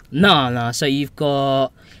either. No. So you've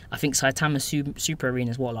got, I think Saitama Super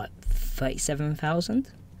Arena is what, like 37,000?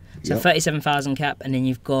 So Yep. 37,000 cap, and then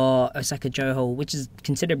you've got Osaka Joe Hall, which is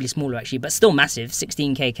considerably smaller actually, but still massive,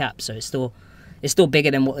 16k cap. So it's still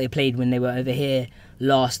bigger than what they played when they were over here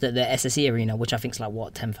last at the SSE Arena, which I think is like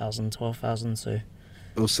what, 10,000, 12,000. So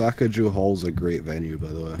Osaka Joe Hall's a great venue, by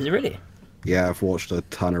the way. is it really? Yeah, I've watched a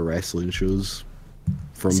ton of wrestling shows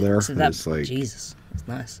from there. So And it's like Jesus, that's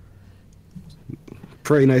nice.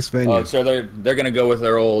 pretty nice venue. Oh, so they're gonna go with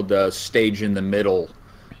their old stage in the middle,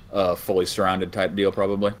 fully surrounded type deal,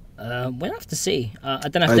 probably. We'll have to see. I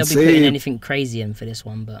don't know if I'd they'll be putting say- anything crazy in for this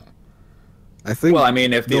one, but I think. Well, I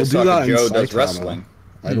mean, if the they'll do Osaka that in Joe does Saitama. wrestling,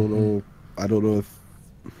 I don't know. I don't know if.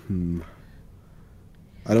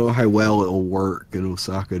 I don't know how well it'll work in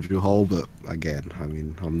Osaka Joe Hall, but again, I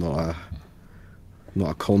mean, I'm not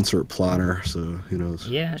a concert planner, so who knows?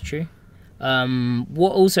 yeah, that's true.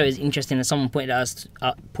 What also is interesting, that someone pointed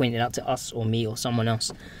out to us or me or someone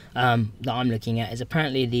else that I'm looking at, is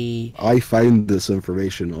apparently I found this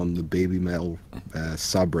information on the Baby Metal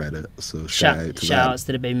subreddit, so shout out to shout them. outs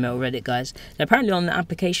to the Baby Metal Reddit guys. Apparently on the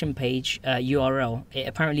application page URL, it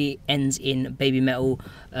apparently ends in Baby Metal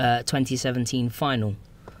 2017 final.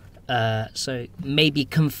 So maybe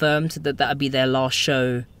confirmed that that'd be their last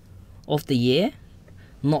show of the year.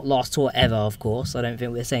 Not last tour ever, of course. I don't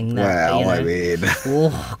think we're saying that. Well, but, I mean,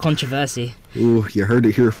 oh, controversy. ooh, you heard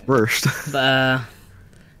it here first. But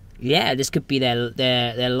yeah, this could be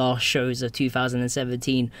their last shows of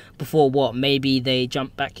 2017 before what? Maybe they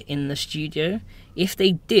jump back in the studio. If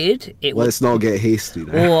they did, it would. Let's not get hasty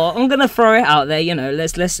now. Or I'm gonna throw it out there. You know,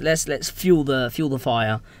 let's fuel the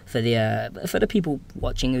fire for the people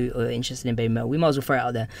watching who are interested in Baby Metal. We might as well throw it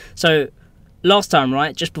out there. So last time,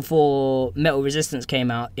 right, just before Metal Resistance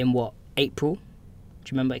came out in what, April? Do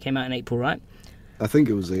you remember it came out in April, right? I think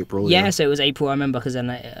it was April. Yeah, so it was April. I remember because then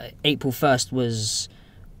April 1st was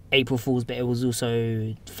April Fool's, but it was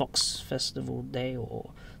also Fox Festival Day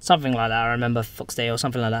or something like that. I remember Fox Day or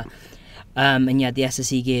something like that. And you had the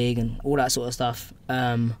SSE gig and all that sort of stuff.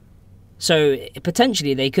 So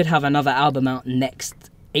potentially they could have another album out next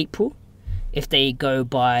April if they go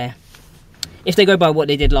by what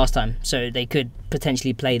they did last time. So they could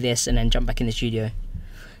potentially play this and then jump back in the studio.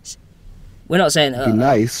 We're not saying Be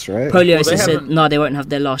nice, right? Polio Well, they said haven't- no, they won't have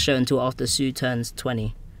their last show until after Sue turns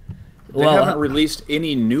 20. they haven't released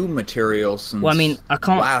any new material since Well, I mean, I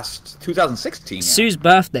can't- last 2016. Yeah. Sue's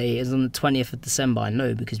birthday is on the 20th of December, I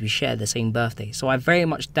know, because we share the same birthday. So I very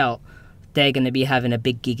much doubt they're going to be having a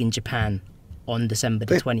big gig in Japan on December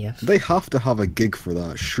the 20th. They have to have a gig for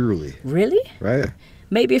that, surely, Really? right?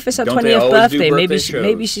 Maybe if it's her Don't they 20th always do birthday, birthday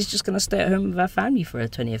maybe shows? she's just going to stay at home with her family for her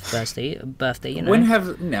 20th birthday, you know? When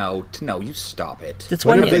have no, you stop it. The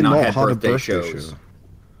When 20th. have they not Not had had a birthday birthday shows? show.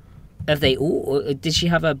 Have they all? Or did she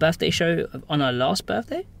have a birthday show on her last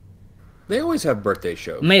birthday? They always have birthday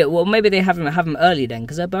shows. Maybe they have them early then,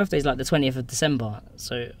 because her birthday's like the 20th of December.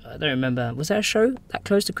 So I don't remember. Was there a show that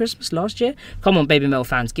close to Christmas last year? Come on, Baby Metal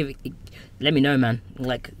fans, let me know, man.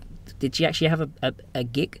 Like, did she actually have a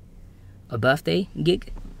gig, a birthday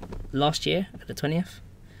gig, last year at the 20th?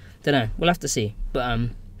 Don't know. We'll have to see. But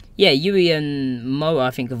yeah, Yui and Moa,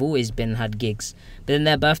 I think, have always had gigs, but then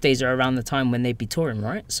their birthdays are around the time when they'd be touring,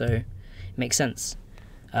 right? So it makes sense.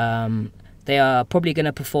 They are probably going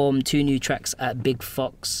to perform 2 new tracks at Big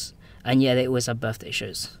Fox, and yeah, they always have birthday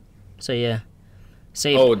shows. So yeah.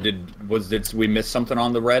 Oh, did we miss something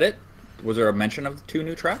on the Reddit? Was there a mention of 2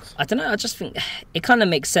 new tracks? I don't know. I just think it kind of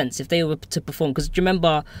makes sense if they were to perform, because do you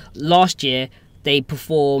remember last year they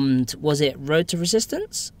performed, was it Road to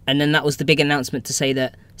Resistance? And then that was the big announcement to say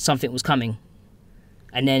that something was coming.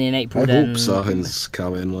 And then in April, I then hope something's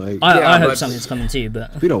coming. Like, I Yeah, hope but- something's coming too. But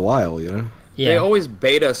it's been a while, you know. They yeah, always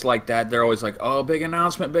bait us like that. They're always like, "Oh, big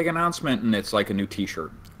announcement," and it's like a new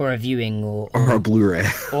T-shirt. or a viewing or Or a Blu-ray.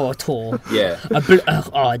 a tour. Yeah.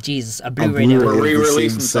 Oh Jesus, a A Blu-ray. Blu-ray We're of the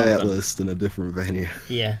re-releasing same set something. list in a different venue.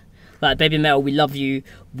 Yeah. Like, Baby Metal, we love you.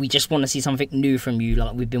 We just want to see something new from you.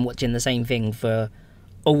 Like, we've been watching the same thing for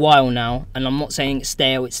a while now. And I'm not saying it's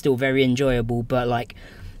stale, it's still very enjoyable. But, like,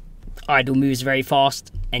 Idol moves very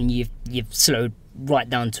fast. And you've slowed right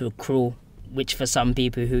down to a crawl. Which, for some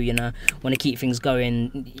people who, you know, want to keep things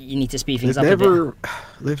going, you need to speed things up a bit.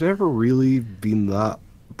 They've never really been that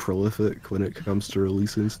prolific when it comes to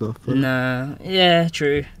releasing stuff. though. Nah, yeah,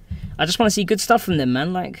 true. I just want to see good stuff from them,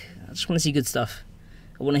 man. Like, I just want to see good stuff.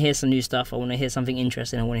 I want to hear some new stuff. I want to hear something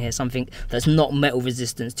interesting. I want to hear something that's not Metal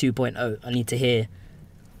Resistance 2.0. I need to hear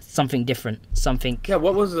something different. Something. Yeah.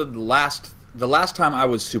 What was the last the last time I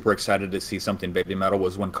was super excited to see something Baby Metal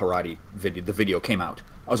was when the video came out.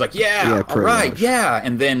 I was like, yeah all right, much. yeah.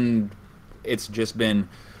 And then it's just been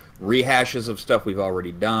rehashes of stuff we've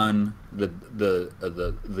already done.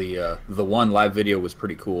 The one live video was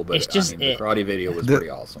pretty cool, but It's just the karate video was pretty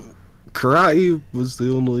awesome. Karate was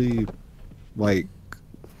the only, like,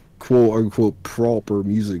 quote-unquote proper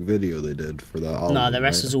music video they did for that album. No, the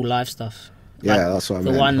rest right? was all live stuff. Yeah, Like, that's what I the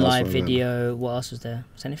meant. one That's live what I meant. video. What else was there?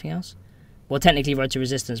 Was there anything else? Well, technically Road to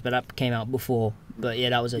Resistance, but that came out before. But yeah,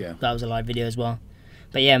 that was a live video as well.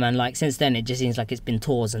 But yeah, man, like since then it just seems like it's been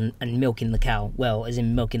tours and milking the cow. Well, as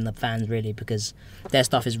in milking the fans really, because their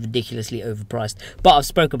stuff is ridiculously overpriced. But I've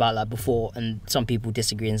spoke about that before, and some people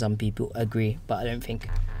disagree and some people agree. But I don't think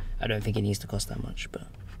it needs to cost that much. But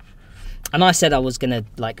and I said I was gonna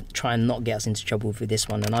like try and not get us into trouble with this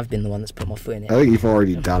one, and I've been the one that's put my foot in it. I think you've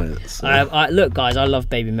already done it. So. I look, guys, I love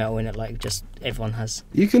Baby Metal in it. Like just everyone has.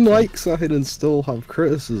 You can like something and still have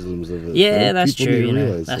criticisms of it. Yeah, right? that's People true. need to You know,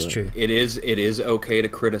 realise that's that. true. It is okay to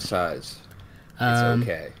criticize. It's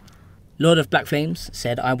okay. Lord of Black Flames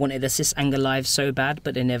said, I wanted a Cis Anger live so bad,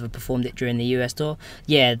 but they never performed it during the US tour.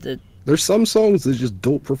 Yeah, There's some songs that just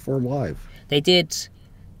don't perform live. they did.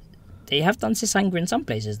 They have done Cis Anger in some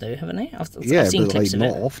places, though, haven't they? I've Yeah, seen but clips like of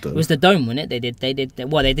not it. often. It was the Dome, wasn't it? They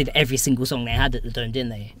did every single song they had at the Dome, didn't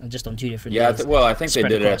they? Just on 2 different Yeah, days. well, I think they spread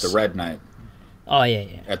did it at across. the Red Night Oh, yeah.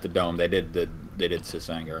 at the Dome. They did Sis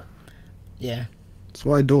Anger. Yeah.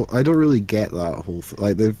 So I don't really get that whole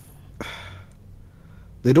like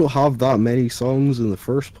they don't have that many songs in the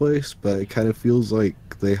first place, but it kind of feels like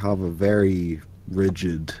they have a very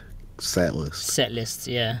rigid set list. Set lists,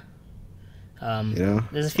 yeah. You know,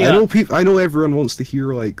 There's a few. I know everyone wants to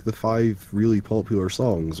hear like the 5 really popular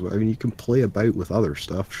songs, but I mean you can play about with other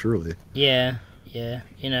stuff, surely. Yeah.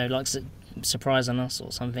 You know, like Surprise on Us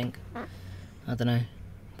or something. I don't know.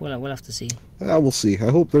 We'll have to see. We'll see. I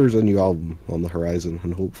hope there's a new album on the horizon,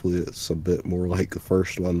 and hopefully it's a bit more like the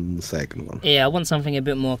first one than the second one. Yeah, I want something a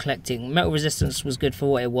bit more eclectic. Metal Resistance was good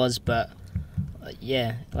for what it was, but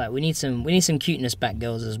yeah, like we need some cuteness back,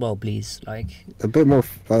 girls, as well, please. Like A bit more,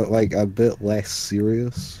 like a bit less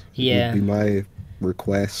serious. Yeah. Would be my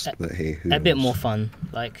request. But hey, who a bit knows? more fun,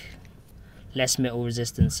 like less Metal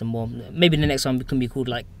Resistance and more. Maybe the next one can be called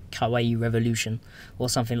like Kawaii Revolution or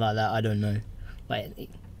something like that. I don't know, like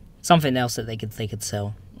something else that they could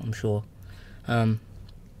sell. I'm sure. But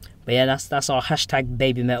yeah, that's our hashtag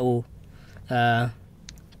Baby Metal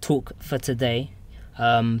talk for today.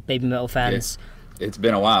 Baby Metal fans. It's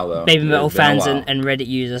been a while though. Baby Metal It's been a fans while. and Reddit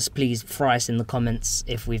users, please fry us in the comments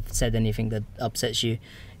if we've said anything that upsets you.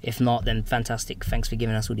 If not, then fantastic. Thanks for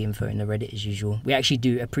giving us all the info in the Reddit as usual. We actually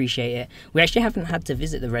do appreciate it. We actually haven't had to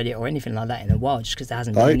visit the Reddit or anything like that in a while, just because there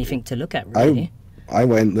hasn't been anything to look at, really. I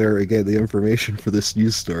went there to get the information for this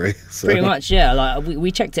news story. So. Pretty much, yeah. Like we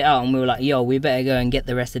checked it out and we were like, yo, we better go and get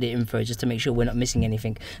the rest of the info just to make sure we're not missing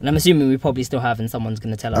anything. And I'm assuming we probably still have, and someone's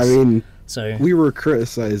going to tell us. I mean, so we were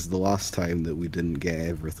criticized the last time that we didn't get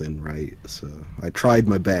everything right. So I tried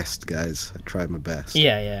my best, guys. I tried my best.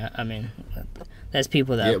 yeah. I mean, there's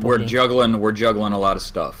people that Yeah, are probably... we're juggling a lot of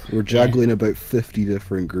stuff. We're juggling about 50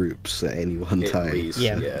 different groups at any one At time. least,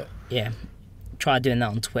 Yeah. Yeah. Try doing that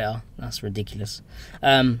on Twitter. That's ridiculous.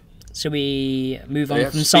 So we move on Yeah,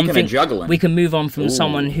 from speaking of something. juggling. We can move on from Ooh.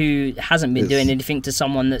 someone who hasn't been Yes. doing anything to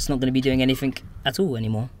someone that's not going to be doing anything at all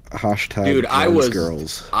anymore. Hashtag Dude,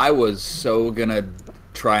 girls. I was so gonna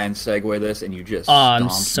try and segue this, and you just Oh, I'm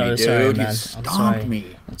stomped so me, dude. sorry, You man. I'm stomped sorry. me.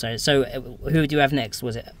 I'm sorry. So who do you have next?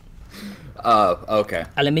 Was it Okay.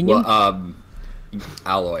 Aluminium? Well,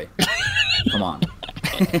 alloy. Come on.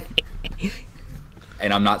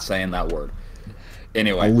 And I'm not saying that word.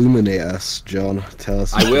 Anyway, Illuminate us, John. Tell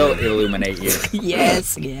us. I will illuminate you.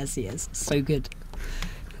 yes. So good.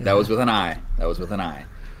 That was with an I.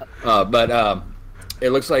 But it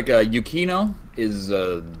looks like Yukino is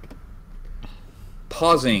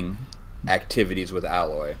pausing activities with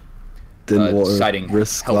Alloy. Didn't want citing to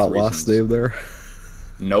risk that health last reasons. name there.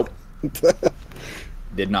 Nope.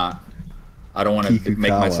 Did not. I don't want to Kikukawa.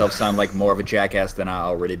 make myself sound like more of a jackass than I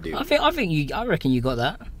already do. I reckon you got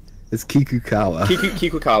that. It's Kikukawa.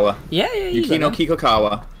 Kikukawa. Yeah. You got Yukino that.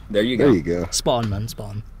 Kikukawa. There you go. There you go. Spot on, man.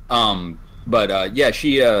 Spot on. But yeah,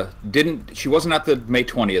 she she wasn't at the May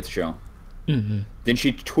 20th show. Mm-hmm. Then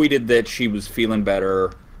she tweeted that she was feeling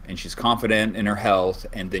better and she's confident in her health,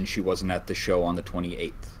 and then she wasn't at the show on the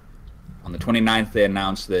 28th. On the 29th, they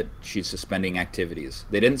announced that she's suspending activities.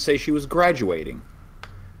 They didn't say she was graduating.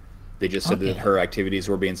 They just said that her activities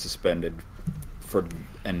were being suspended for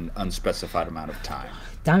an unspecified amount of time.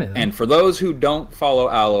 Damn it, man. And for those who don't follow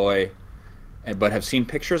Alloy, but have seen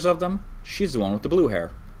pictures of them, she's the one with the blue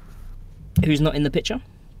hair. Who's not in the picture?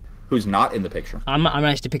 Who's not in the picture? I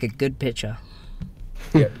managed to pick a good picture.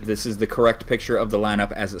 Yeah, this is the correct picture of the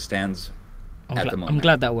lineup as it stands at the moment. I'm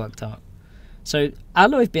glad that worked out. So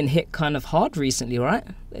Allo have been hit kind of hard recently, right?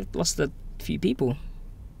 They've lost a few people.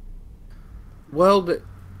 Well,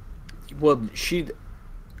 she,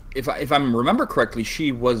 if I remember correctly,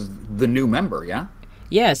 she was the new member, yeah.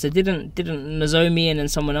 Yeah, so didn't Nozomi and then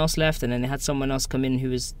someone else left, and then they had someone else come in who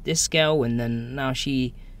was this girl, and then now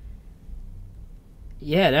she.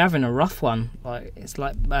 Yeah, they're having a rough one. Like it's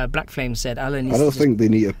like Black Flame said, Alan needs I don't to think they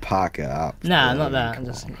need to pack it up. Nah, not that.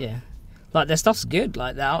 Just, yeah. Like their stuff's good.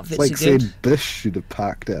 Like their outfits It's like are good. saying Bish should have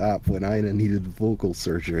packed it up when Ina needed vocal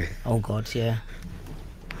surgery. Oh God, yeah.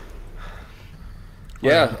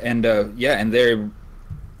 Yeah, and they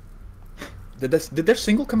did their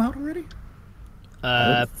single come out already?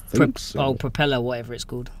 think so. Propeller, whatever it's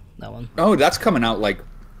called. That one. Oh, that's coming out like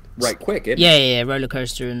right quick. Yeah, Roller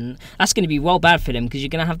Coaster, and that's going to be well bad for them because you're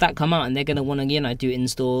going to have that come out, and they're going to want to do it in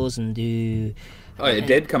stores and do. Oh, it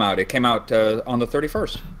did come out. It came out on the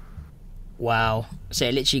 31st. Wow! So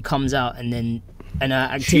it literally comes out, and then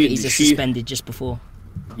activities are suspended just before.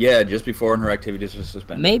 Yeah, just before, and her activities were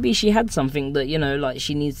suspended. Maybe she had something that like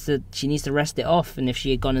she needs to rest it off, and if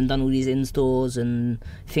she had gone and done all these in stores and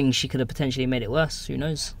things, she could have potentially made it worse. Who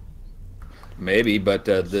knows? Maybe, but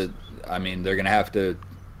they're gonna have to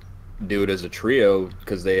do it as a trio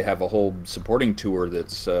because they have a whole supporting tour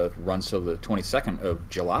that's runs till the 22nd of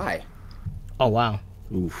July. Oh wow!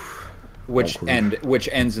 Oof. Which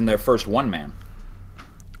ends in their first one man.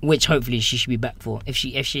 Which hopefully she should be back for if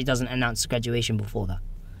she doesn't announce graduation before that.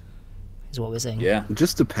 Is what we're saying. Yeah. It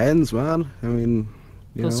just depends, man. I mean,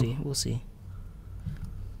 We'll see.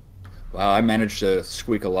 Wow, I managed to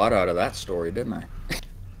squeak a lot out of that story, didn't I? Do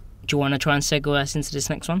you want to try and segue us into this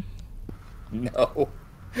next one? No.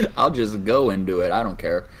 I'll just go into it. I don't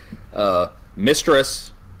care.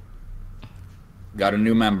 Mistress got a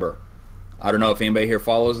new member. I don't know if anybody here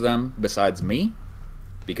follows them besides me,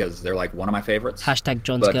 because they're like one of my favorites. Hashtag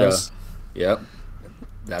John's Girls. Yep.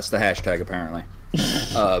 That's the hashtag, apparently.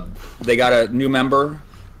 They got a new member,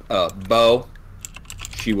 Bo.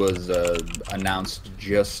 She was announced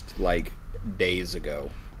just like days ago.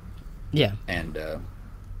 Yeah. And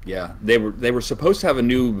they were supposed to have a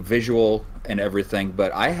new visual and everything,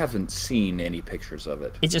 but I haven't seen any pictures of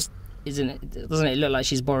it. It just doesn't it look like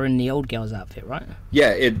she's borrowing the old girl's outfit, right?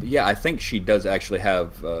 Yeah, I think she does actually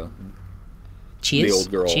have Cheers? the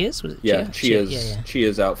old girl. Cheers? Was it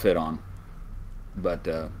Chia's outfit on. But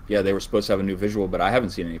they were supposed to have a new visual, but I haven't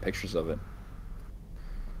seen any pictures of it.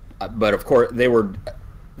 But of course,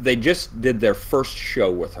 they just did their first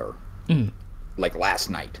show with her, like last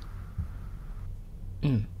night.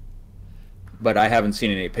 But I haven't seen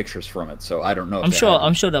any pictures from it, so I don't know. I'm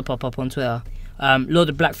sure they'll pop up on Twitter. Lord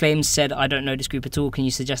of Black Flames said, "I don't know this group at all. Can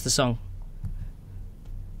you suggest a song?"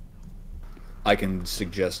 I can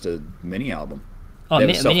suggest a mini album. Oh,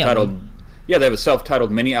 mini album. Yeah, they have a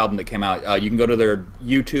self-titled mini album that came out. You can go to their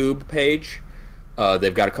YouTube page.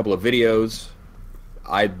 They've got a couple of videos.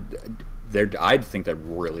 I'd think they're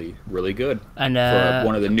really, really good and for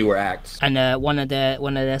one of the newer acts. And one of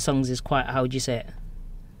their songs is quite, how would you say it?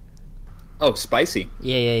 Oh, spicy.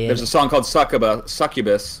 Yeah. There's a song called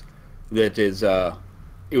Succubus that is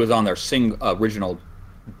it was on their original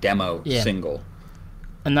demo single.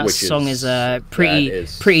 And that song is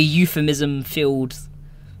pretty euphemism filled.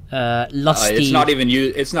 Lusty. It's not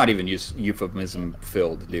even euphemism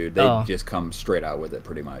filled, dude. They just come straight out with it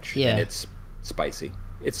pretty much. Yeah. And it's spicy.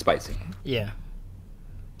 It's spicy. Yeah.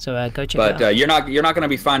 So go check it out. But you're not going to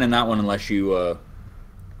be finding that one unless you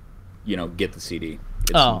get the CD.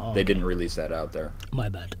 They didn't release that out there. My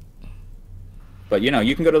bad. But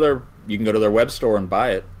you can go to their web store and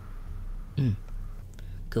buy it.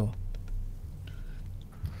 Cool.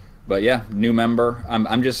 But yeah, new member.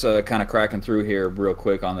 I'm just kind of cracking through here real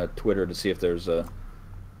quick on the Twitter to see if there's a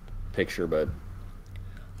picture, but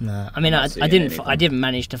no. I mean, I didn't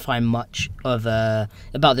manage to find much of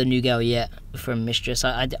about the new girl yet from Mistress.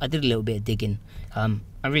 I did a little bit of digging.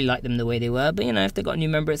 I really like them the way they were, but if they got a new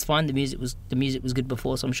member, it's fine. The music was good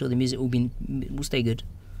before, so I'm sure the music will stay good.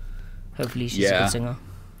 Hopefully, she's a good singer.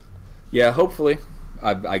 Yeah, hopefully.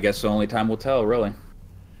 I guess the only time will tell, really.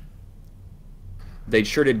 They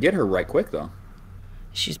sure did get her right quick, though.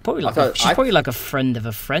 She's probably like a friend of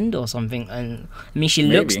a friend or something, and I mean, she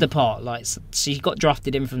looks the part. Like she got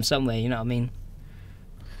drafted in from somewhere. You know what I mean?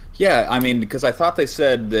 Yeah, I mean, because I thought they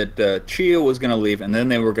said that Chia was going to leave, and then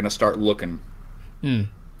they were going to start looking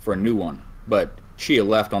for a new one. But Chia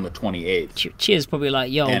left on the 28th. Chia's probably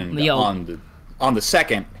like, yo, on the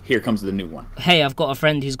 2nd, here comes the new one. Hey, I've got a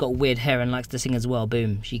friend who's got weird hair and likes to sing as well.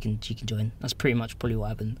 Boom, she can join. That's pretty much probably what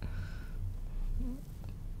happened.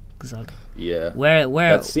 Cause like, Yeah. where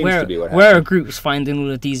That seems to be what where are happened. groups finding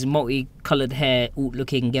all of these multicolored hair,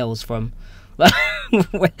 looking girls from?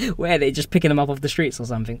 Where are they just picking them up off the streets or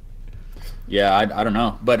something? Yeah, I don't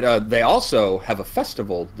know. But they also have a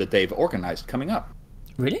festival that they've organized coming up,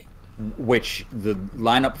 Really? which the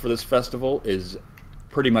lineup for this festival is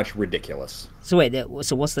pretty much ridiculous. So wait,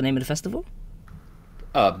 so what's the name of the festival?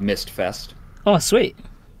 Mist Fest. Oh, sweet.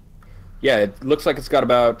 Yeah, it looks like it's got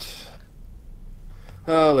about,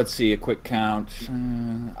 let's see, a quick count.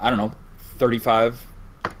 I don't know, 35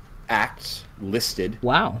 acts listed.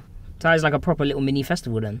 Wow. So it's like a proper little mini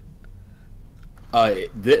festival then.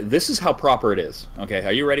 This is how proper it is. Okay,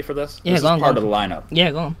 are you ready for this? Yeah, This go is on, part go of the lineup.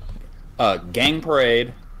 Yeah, go on. Gang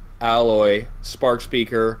Parade, Alloy, Spark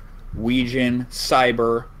Speaker, Weegian,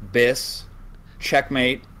 Cyber, Biss,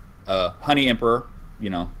 Checkmate, Honey Emperor,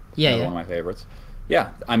 Yeah, another one of my favorites. Yeah,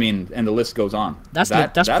 I mean, and the list goes on. That's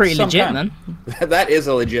pretty some legit, kind. man. That is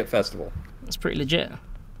a legit festival. That's pretty legit.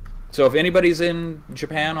 So if anybody's in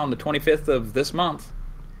Japan on the 25th of this month,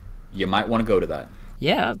 you might want to go to that.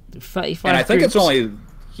 Yeah, 35 And I think it's groups. only,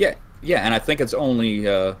 and I think it's only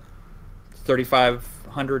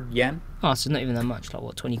 3,500 yen. Oh, so not even that much. Like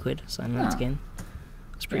what, 20 quid? Something like that Yeah. again.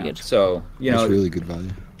 That's pretty Yeah. good. So That's really good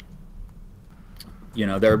value.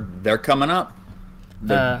 they're coming up.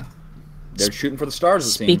 They're shooting for the stars.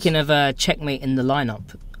 It Speaking seems. of Checkmate in the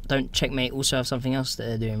lineup, don't Checkmate also have something else that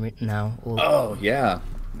they're doing now? Or Oh yeah,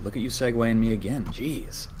 look at you segueing me again.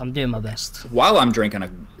 Jeez. I'm doing my best. While I'm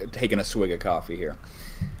taking a swig of coffee here.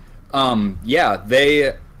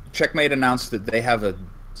 Checkmate announced that they have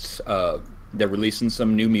they're releasing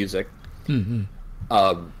some new music. Mm-hmm.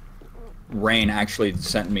 Rain actually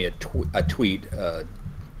sent me a tweet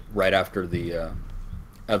right after the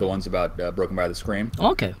other ones about Broken by the Scream.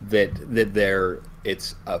 Okay.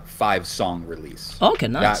 It's a 5-song release. Okay,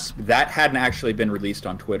 nice. That hadn't actually been released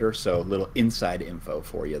on Twitter, so a little inside info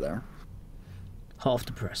for you there. Hot off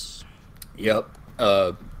the press. Yep.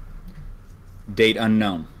 Date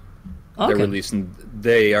unknown. Okay.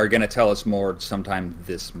 They are going to tell us more sometime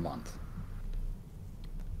this month.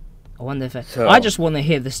 I wonder if So- I just want to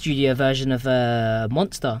hear the studio version of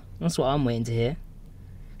Monster. That's what I'm waiting to hear.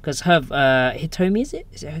 Because her Hitomi, is it?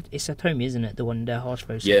 It's Hitomi, isn't it? The one, the harsh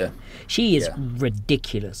voice. Yeah. She is Yeah.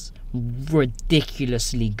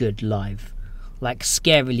 ridiculously good live, like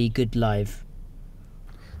scarily good live.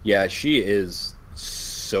 Yeah, she is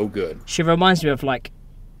so good. She reminds me of like,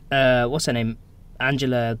 what's her name?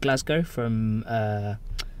 Angela Glasgow from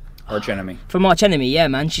Arch Enemy. Arch Enemy. Yeah,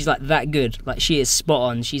 man, she's like that good. Like she is spot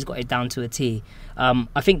on. She's got it down to a T.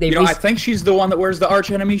 I think they. I think she's the one that wears the Arch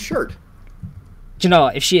Enemy shirt. Do you know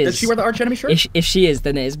what? If she is, Does she wear the Arch Enemy shirt? if she is,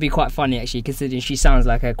 then it'd be quite funny actually, considering she sounds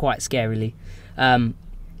like her quite scarily.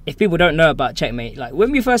 If people don't know about Checkmate, like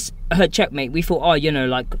when we first heard Checkmate, we thought, oh,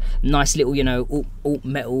 like nice little, alt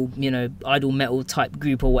metal, idol metal type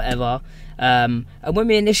group or whatever. And when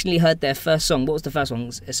we initially heard their first song, what was the first one?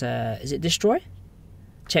 Is it Destroy?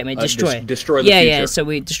 Checkmate, Destroy. Destroy the Yeah, Future. so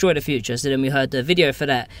we Destroy the Future. So then we heard the video for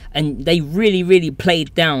that, and they really, really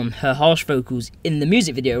played down her harsh vocals in the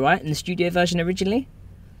music video, right? In the studio version originally.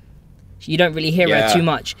 You don't really hear her Yeah. too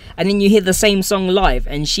much, and then you hear the same song live,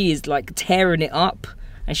 and she is like tearing it up,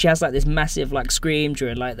 and she has like this massive like scream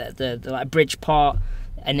during like the like bridge part,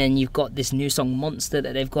 and then you've got this new song Monster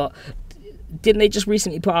that they've got. Didn't they just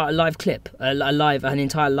recently put out a live clip, an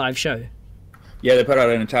entire live show? Yeah, they put out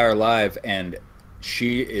an entire live, and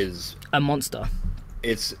she is A monster.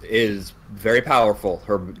 is very powerful.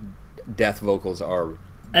 Her death vocals are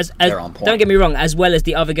As they're on point. don't get me wrong, as well as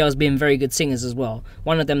the other girls being very good singers as well.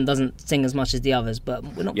 One of them doesn't sing as much as the others, but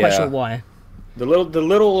we're not quite Yeah. sure why.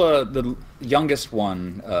 the youngest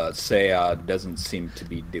one, Seiya, doesn't seem to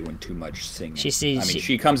be doing too much singing.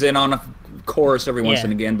 She comes in on a chorus every once Yeah.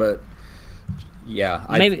 and again, but yeah,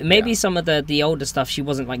 Maybe some of the older stuff she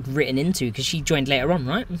wasn't like written into because she joined later on,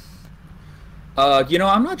 right?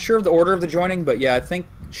 I'm not sure of the order of the joining, but yeah, I think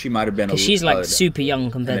she might have been. Because she's like super young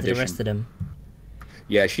compared to the addition. rest of them.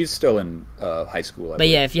 Yeah, she's still in high school. But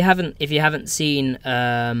yeah, if you haven't seen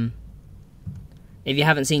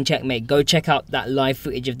Checkmate, go check out that live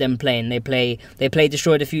footage of them playing. They play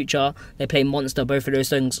Destroy the Future, they play Monster. Both of those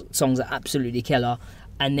songs are absolutely killer.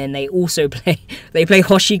 And then they also play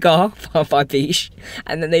Hoshiga by Beast,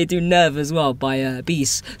 and then they do Nerve as well by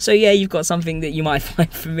Beast. So yeah, you've got something that you might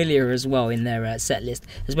find familiar as well in their set list,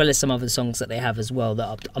 as well as some other songs that they have as well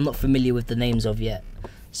that I'm not familiar with the names of yet.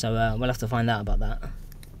 So we'll have to find out about that.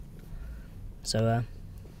 So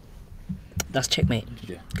That's Checkmate.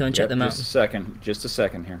 Yeah. Go and check them out. Just a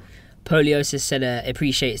second here. Poliosis said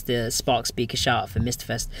appreciates the Spark Speaker shout out for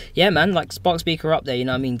Mr. Yeah, man, like Spark Speaker up there, you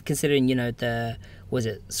know what I mean? Considering, you know, was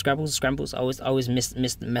it Scrambles? I always messed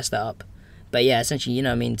that up. But yeah, essentially, you know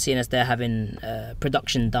what I mean, seeing as they're having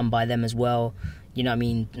production done by them as well, you know what I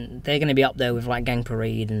mean, they're going to be up there with like Gang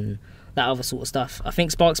Parade and that other sort of stuff. I think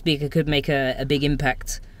Spark Speaker could make a big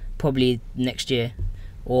impact probably next year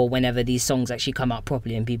or whenever these songs actually come out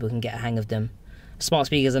properly and people can get a hang of them. Spark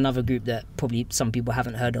Speaker is another group that probably some people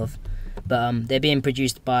haven't heard of. But they're being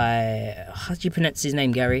produced by... How do you pronounce his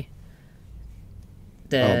name, Gary?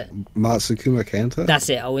 Matsukuma Kenta? That's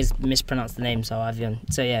it. I always mispronounce the name, so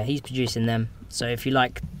so yeah, he's producing them. So if you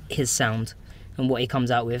like his sound and what he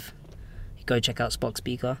comes out with, go check out Spark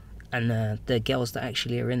Speaker. And the girls that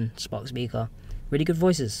actually are in Spark Speaker. Really good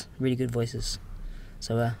voices. Really good voices.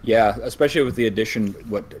 So yeah, especially with the addition,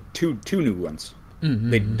 two new ones.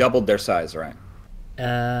 They doubled their size, right?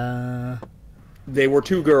 They were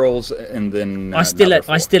 2 girls, and then I still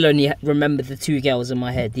only remember the 2 girls in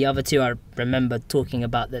my head. The other 2 I remember talking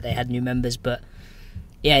about that they had new members, but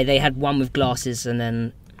yeah, they had one with glasses and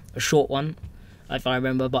then a short one, if I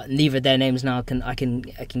remember. But neither of their names now. I can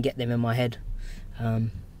get them in my head. And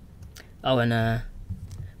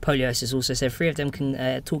Poliosis also said 3 of them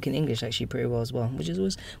can talk in English actually pretty well as well, which is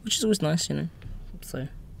always nice, you know. So,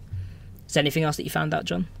 is there anything else that you found out,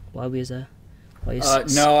 John, while we was there?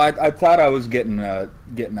 No, I thought I was getting a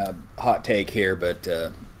hot take here, but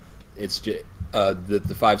it's just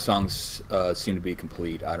the 5 songs seem to be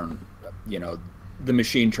complete. I don't, you know, the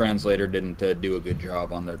machine translator didn't do a good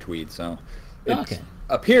job on their tweet, so it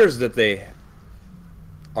appears that they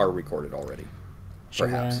are recorded already.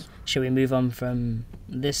 Perhaps. Should we move on from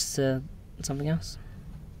this to something else?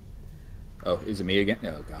 Oh, is it me again?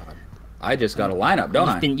 Oh God. I just got a lineup, don't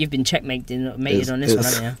I? You've been mated on this one,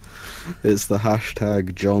 haven't you? It's the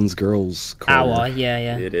hashtag John's Girls Hour,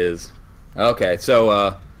 yeah. It is. Okay,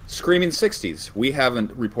 so Screaming 60s. We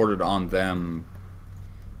haven't reported on them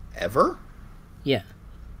ever? Yeah.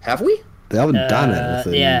 Have we? They haven't done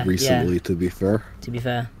anything recently, to be fair. To be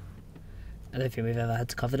fair. I don't think we've ever had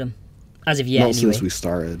to cover them. As of yet, Not anyway. since we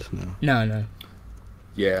started, no. No.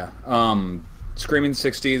 Yeah. Screaming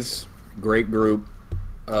 60s, great group.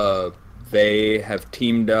 They have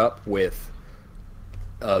teamed up with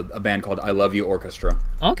a band called I Love You Orchestra.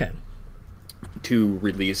 Okay. To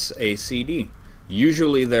release a CD.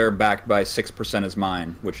 Usually they're backed by 6% Is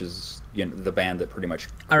Mine, which is, you know, the band that pretty much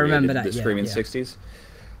I remember created that, the Screaming 60s.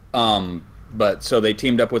 But so they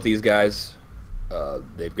teamed up with these guys.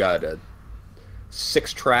 They've got a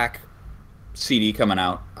 6-track CD coming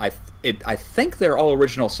out. I think they're all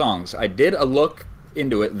original songs. I did a look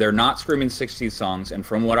into it. They're not Screaming 60s songs, and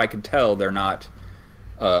from what I could tell, they're not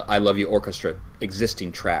I Love You Orchestra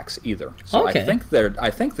existing tracks either. So okay. I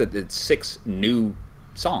think that it's 6 new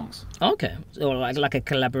songs. Okay, or like a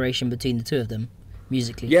collaboration between the 2 of them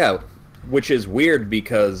musically. Yeah, which is weird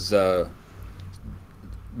because the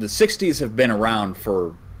 60s have been around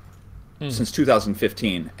for since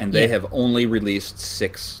 2015, and they have only released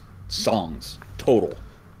 6 songs total.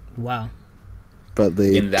 Wow. But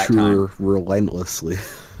they tour relentlessly.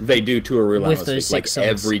 They do tour relentlessly, with those 6 like songs.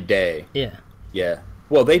 Every day. Yeah. Yeah.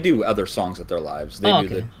 Well, they do other songs at their lives.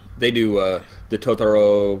 They do the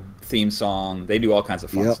Totoro theme song. They do all kinds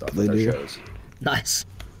of fun stuff at their shows. Nice.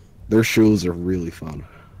 Their shows are really fun.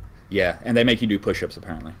 Yeah, and they make you do push-ups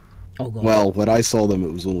apparently. Oh God. Well, when I saw them,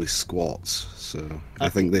 it was only squats. So I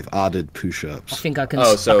think they've added push-ups. I think I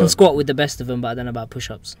can squat with the best of them, but I don't know about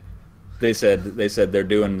push-ups. They said they're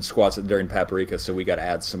doing squats during Paprika, so we got to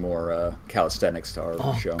add some more calisthenics to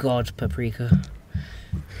our show. Oh God, Paprika.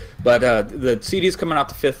 But the CD's coming out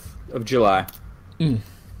the 5th of July.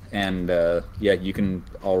 And yeah, you can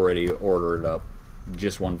already order it up.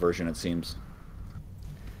 Just one version, it seems.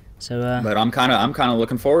 So but I'm kind of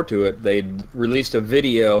looking forward to it. They released a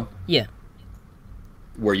video. Yeah.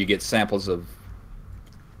 Where you get samples of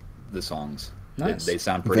the songs. Nice. They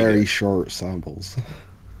sound pretty very good. short samples.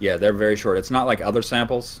 Yeah, they're very short. It's not like other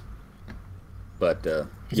samples, but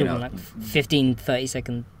you know, like 15, 30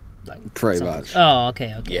 second. Like pretty much. Oh,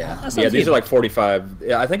 okay. Yeah, these are like 45.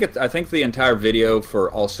 Yeah, I think the entire video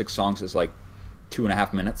for all 6 songs is like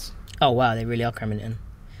 2.5 minutes. Oh wow, they really are cramming it in.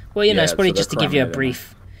 Well, you know, it's probably just to give you a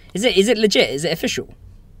brief. Is it legit? Is it official?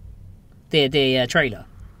 The trailer.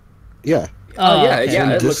 Yeah. Oh yeah, okay.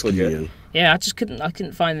 yeah. It looks legit. Yeah, I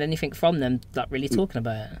couldn't find anything from them like really talking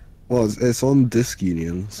about it. Well, it's on Disc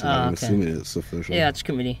Union, so I'm assuming it's official. Yeah, I just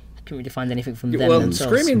couldn't really find anything from them Well,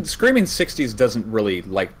 themselves. Screaming 60s doesn't really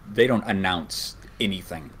they don't announce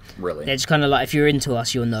anything really. They're just kind of like, if you're into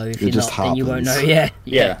us, you'll know. If It you're just not, then you won't know. happens.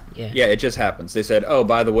 Yeah, it just happens. They said, "Oh,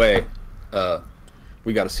 by the way,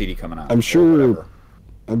 we got a CD coming out." I'm or sure. whatever.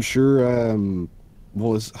 I'm sure.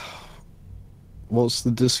 What's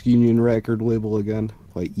the Disc Union record label again?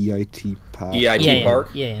 Like EIT Park. EIT Park.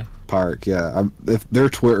 Yeah. Park. Yeah. If their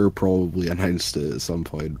Twitter probably announced it at some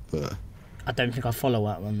point, but I don't think I follow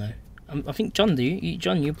that one though. I think John do.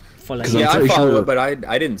 John, you follow. 'Cause I'm Yeah, I pretty follow sure- it, but I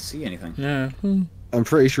didn't see anything. Yeah. I'm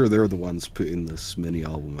pretty sure they're the ones putting this mini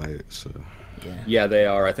album out. So Yeah, they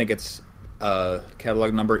are. I think it's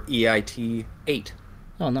catalog number EIT 8.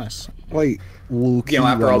 Oh, nice. like low key. You know,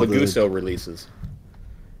 after all the one of Gusto releases.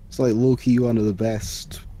 It's like low key one of the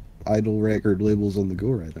best idol record labels on the go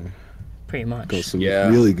right now. Pretty much. Got some Yeah.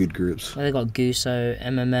 really good groups. Well, they got Guso,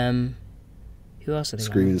 MMM. Who else are they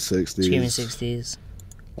Screaming got? 60s. Screaming 60s.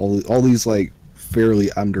 All these like fairly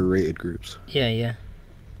underrated groups. Yeah.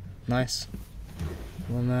 Nice.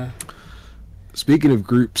 Well, Speaking of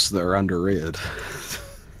groups that are underrated,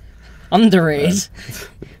 underrated.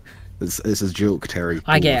 it's a joke, Terry.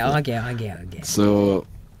 I get it. So,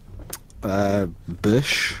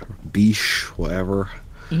 Bish, whatever.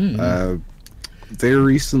 They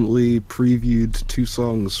recently previewed 2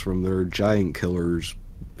 songs from their Giant Killers.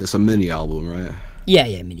 It's a mini album, right? Yeah,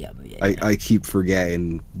 mini album. Yeah. I keep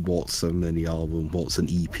forgetting what's a mini album, what's an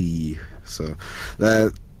EP. So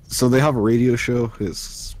they have a radio show.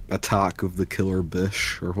 It's Attack of the Killer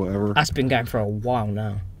Bish or whatever. That's been going for a while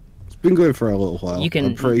now. It's been going for a little while. You can-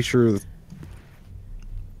 I'm pretty sure.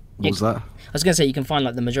 What was that? I was gonna say you can find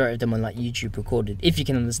like the majority of them on like YouTube recorded, if you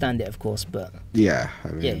can understand it, of course. But Yeah, I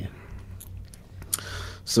mean, yeah.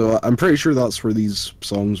 So I'm pretty sure that's where these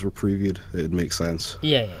songs were previewed. It makes sense.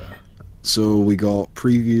 Yeah. So we got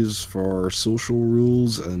previews for Social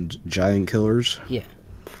Rules and Giant Killers. Yeah.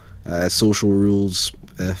 Social Rules,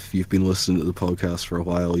 if you've been listening to the podcast for a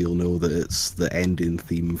while, you'll know that it's the ending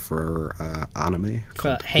theme for anime. For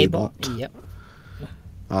called Haybot. Yep.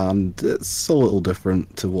 And it's a little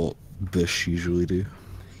different to what Bish usually do.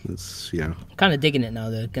 It's, Kind of digging it now,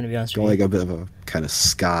 though. Gonna be honest got with like you. a bit of a kind of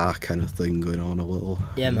ska kind of thing going on a little.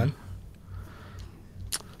 Yeah, man.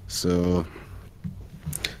 So,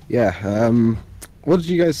 yeah. What did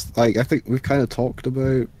you guys like? I think we've kind of talked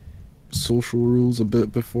about Social Rules a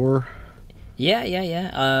bit before. Yeah.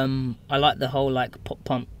 I like the whole like pop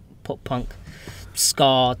punk,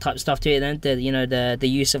 ska type stuff to it. Then the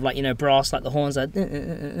use of like brass, like the horns. Like,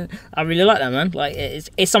 I really like that, man. Like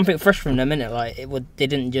it's something fresh from them, innit? Like they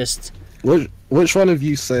didn't just. Which one of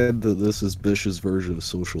you said that this is Bish's version of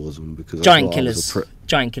socialism? Because I Giant thought I Killers. was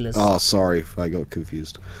Giant Killers. Oh, sorry, I got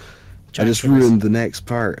confused. Giant I just Killers. ruined the next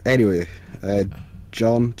part. Anyway,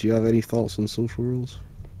 John, do you have any thoughts on Social Rules?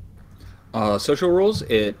 Social Rules,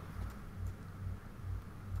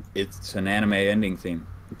 it's an anime ending theme.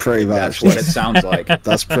 Pretty much. That's what it sounds like.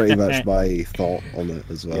 That's pretty much my thought on it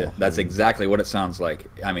as well. Yeah, that's exactly what it sounds like.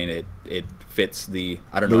 I mean, it fits the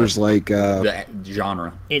There's like the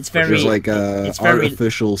genre. It's very. there's like it's very.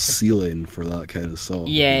 artificial ceiling for that kind of song.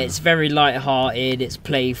 Yeah, it's very light-hearted. It's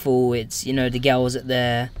playful. It's the girls at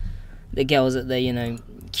their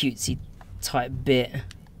cutesy type bit.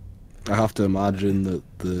 I have to imagine that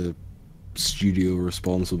the studio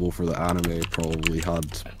responsible for the anime probably had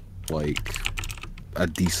like a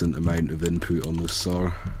decent amount of input on this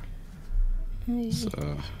song.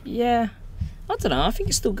 So Yeah, I don't know. I think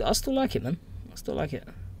I still like it, man. I still like it.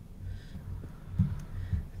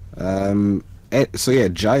 so yeah,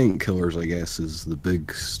 Giant Killers, I guess, is the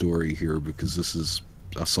big story here because this is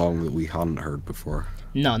a song that we hadn't heard before.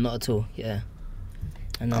 No, not at all. Yeah,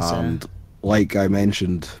 and that's And like I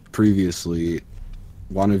mentioned previously,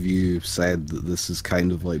 one of you said that this is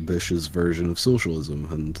kind of like Bish's version of socialism,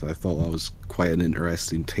 and I thought that was quite an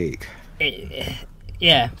interesting take.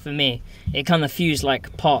 yeah. For me, it kind of fused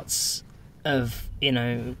like parts of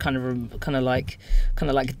kind of like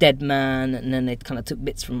Dead Man, and then they kind of took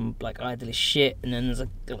bits from like Idolish Shit, and then there's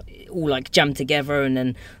like all like jammed together, and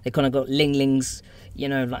then they kind of got Ling Ling's,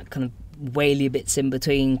 like kind of waily bits in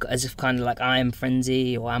between, as if kind of like I Am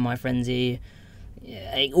Frenzy or Am I Frenzy.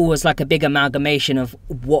 Yeah, it always like a big amalgamation of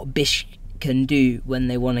what Bish can do when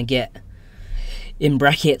they want to get, in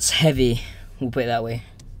brackets, heavy. We'll put it that way,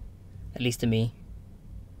 at least to me.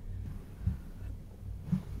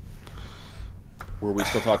 Were we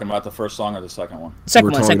still talking about the first song or the second one?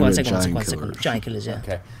 Second We're one. talking about Giant Killers. Giant Killers, yeah.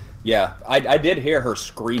 Okay. Yeah, I did hear her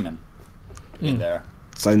screaming in there.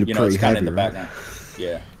 Sounded pretty it's kind heavy, of in the right? background.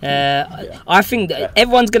 Yeah. I think that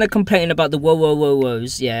everyone's gonna complain about the whoa whoa whoa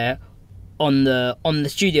whoas, yeah, on the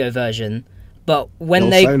studio version. But when They'll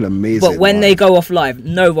they sound amazing they live. go off live,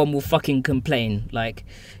 no one will fucking complain. Like,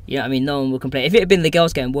 you know what I mean? No one will complain. If it had been the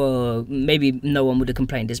girls going, well, maybe no one would have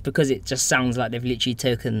complained. It's because it just sounds like they've literally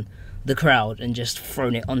taken the crowd and just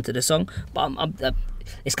thrown it onto the song. But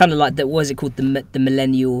it's kind of like that. What is it called? The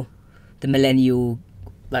millennial,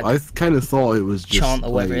 like I kind of thought it was just chant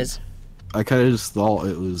or whatever like, it is. I kind of just thought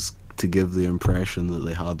it was to give the impression that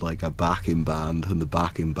they had like a backing band, and the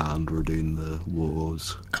backing band were doing the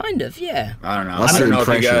woes. Kind of, yeah. I don't know. That's I the don't know if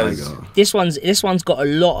you impression I guys. got. This one's got a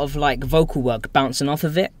lot of like vocal work bouncing off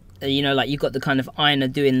of it. You know, like you've got the kind of Ina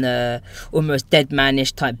doing the almost Dead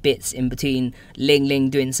Man-ish type bits in between, Ling Ling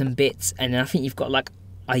doing some bits, and then I think you've got like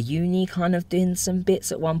Ayuni kind of doing some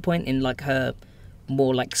bits at one point in like her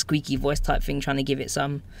more like squeaky voice type thing, trying to give it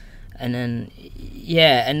some. And then,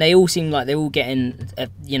 yeah, and they all seem like they're all getting,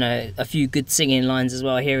 a few good singing lines as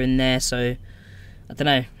well here and there. So I don't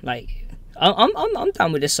know, like I'm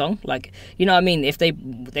down with this song. Like, you know what I mean? If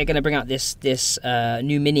they're gonna bring out this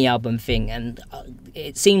new mini album thing, and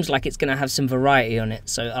it seems like it's gonna have some variety on it.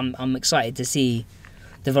 So I'm excited to see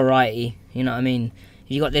the variety. You know what I mean?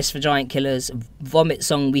 You got this for Giant Killers Vomit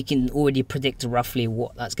song. We can already predict roughly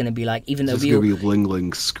what that's going to be like, even though It's going to be Ling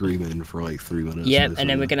Ling screaming for like 3 minutes. Yeah, and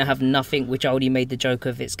then we're going to have Nothing, which I already made the joke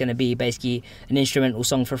of. It's going to be basically an instrumental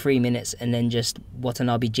song for 3 minutes, and then just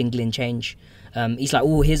Watanabe jingling change. He's like,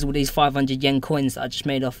 oh, here's all these 500 yen coins that I just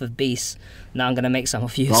made off of Beast. Now I'm going to make some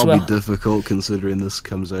of you as That'll well. be difficult considering this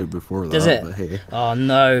comes out before Does that. it? But hey, Oh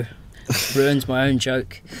no, ruins my own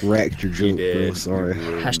joke. wrecked your joke, bro. Sorry.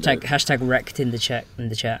 Hashtag wrecked in the chat.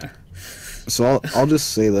 So I'll just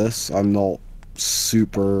say this: I'm not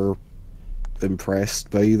super impressed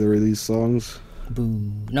by either of these songs. Boo.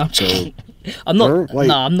 No, I'm So, joking. I'm not. they're, like,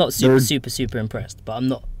 No, I'm not they're- super impressed, but I'm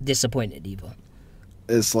not disappointed either.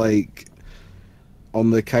 It's like on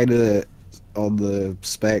the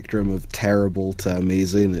spectrum of terrible to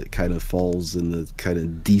amazing, it kind of falls in the kind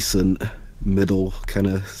of decent middle kind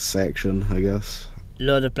of section, I guess.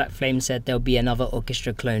 Lord of Black Flame said there'll be another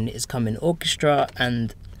Orchestra clone. It's coming. Orchestra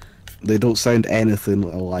and They don't sound anything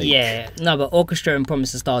alike. yeah, no, but Orchestra and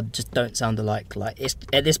Promise of Star just don't sound alike. Like, it's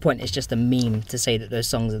at this point, it's just a meme to say that those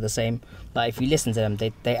songs are the same. Like, if you listen to them,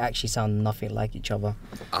 they actually sound nothing like each other.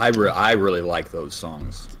 I really like those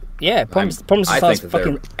songs. Yeah, Promise of I Star is think that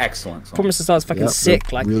fucking. they're excellent songs. Promise of Star is fucking Yep, sick.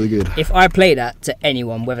 they're Like, really good. if I play that to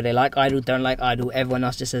anyone, whether they like Idol, don't like Idol, everyone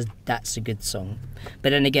else just says that's a good song.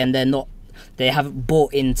 But then again, they haven't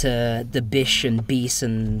bought into the Bish and Beast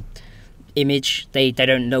and image. They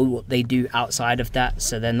don't know what they do outside of that,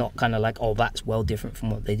 so they're not kind of like, oh, that's well different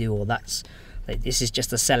from what they do, or that's like, this is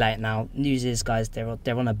just a sellout now. News is, guys, they're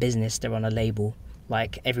on a business, they're on a label.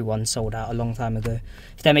 Like, everyone sold out a long time ago.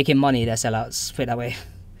 If they're making money, they're sellouts. Put it that way.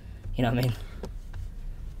 You know what I mean?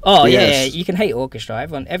 Oh yeah, Yes. you can hate Orchestra.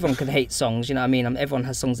 Everyone can hate songs. You know what I mean? Everyone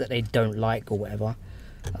has songs that they don't like or whatever.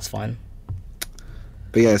 That's fine.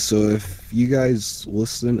 But yeah, so if you guys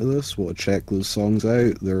listening to this want to check those songs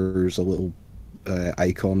out, there's a little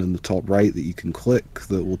icon in the top right that you can click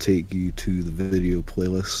that will take you to the video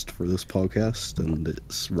playlist for this podcast, and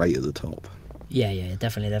it's right at the top. Yeah,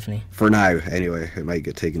 definitely. For now, anyway. It might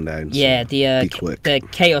get taken down. So Yeah, be quick. the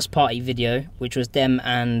Chaos Party video, which was them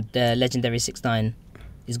and Legendary 6ix9ine,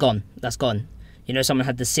 is gone. That's gone. You know, someone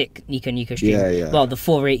had the sick Nico stream. Yeah. Well, the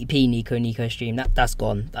 480p Nico stream. That's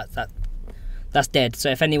gone. That's dead. So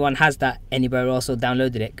if anyone has that anywhere else or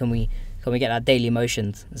downloaded it, can we get that Daily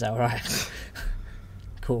Motions? Is that alright?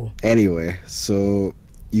 Cool. Anyway, so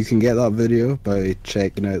you can get that video by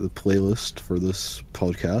checking out the playlist for this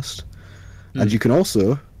podcast. And you can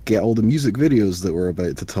also get all the music videos that we're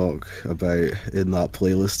about to talk about in that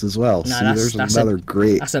playlist as well. No, See, there's that's another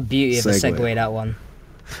great That's a beauty of a segue. segue, that one.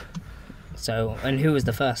 So, and who was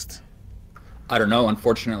the first? I don't know.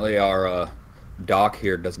 Unfortunately, our doc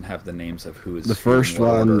here doesn't have the names of who is The first in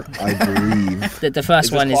what one, order. I believe. The first Is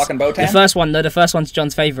this one is Clock and Botan? the first one. No, the first one's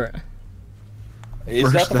John's favorite.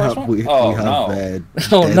 Is that the first one? We have no.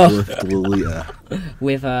 Oh, no. Deadlift Lolita.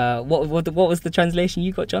 With what was the translation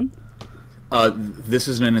you got, John? This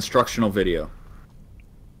is an instructional video.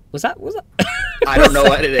 Was that? I don't know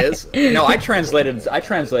what it is. No, I translated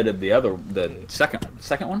the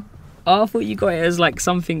second one. Oh, I thought you got it as like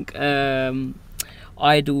something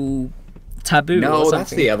idol taboo. or No, something.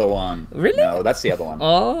 that's the other one. Really? No, that's the other one.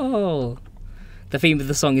 Oh, the theme of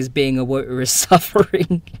the song is being a voter is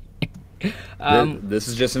suffering. This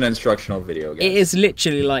is just an instructional video, guys. It is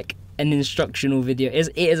literally like an instructional video. It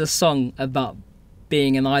is a song about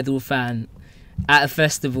being an idol fan at a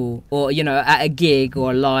festival, or you know, at a gig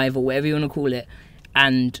or a live or whatever you want to call it,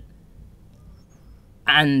 and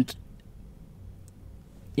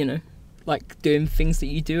you know, like doing things that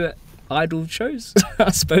you do at idol shows,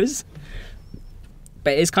 I suppose.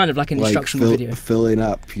 But it's kind of like an instructional video. Filling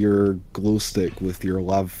up your glow stick with your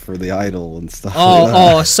love for the idol and stuff. Oh, like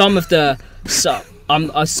that.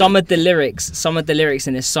 some of the lyrics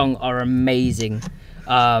in this song are amazing.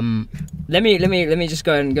 Let me just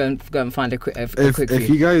go and find a quick If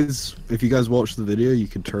you guys watch the video, you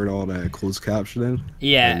can turn on closed captioning.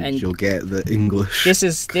 Yeah, and and you'll get the English. This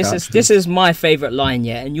is my favorite line,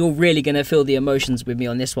 yeah, and you're really gonna feel the emotions with me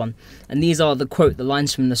on this one. And these are the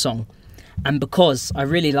lines from the song. And because I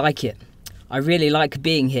really like it, I really like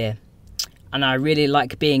being here, and I really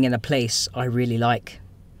like being in a place I really like.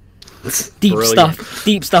 Deep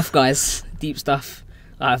stuff, guys. Deep stuff.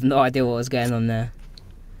 I have no idea what was going on there.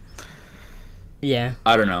 Yeah.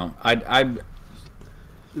 I don't know.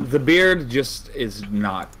 The beard just is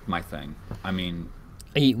not my thing. I mean,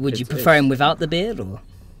 would you prefer him without the beard, or?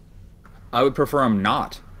 I would prefer him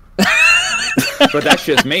not. But that's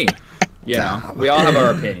just me. You know, we all have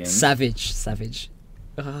our opinions. Savage.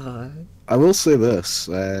 I will say this: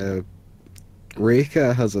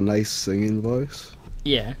 Reika has a nice singing voice.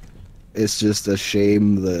 Yeah. It's just a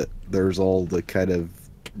shame that there's all the kind of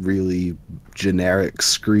really generic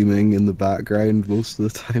screaming in the background most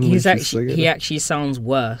of the time. He actually sounds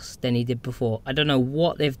worse than he did before. I don't know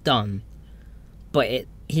what they've done, but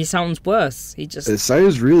he sounds worse. It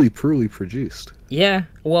sounds really poorly produced. Yeah,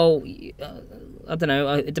 well, I don't know.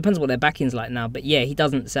 It depends what their backing's like now, but yeah, he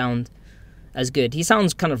doesn't sound as good. He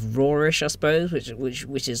sounds kind of rawish, I suppose,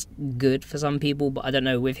 which is good for some people, but I don't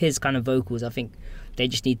know. With his kind of vocals, I think they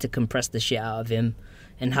just need to compress the shit out of him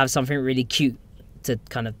and have something really cute to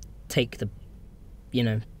kind of take the,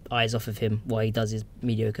 eyes off of him while he does his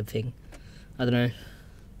mediocre thing. I don't know.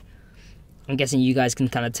 I'm guessing you guys can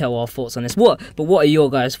kind of tell our thoughts on this. But what are your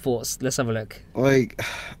guys' thoughts? Let's have a look. Like,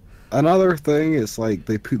 another thing is, like,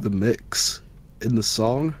 they put the mix in the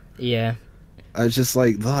song. Yeah. It's just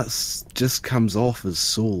like, just comes off as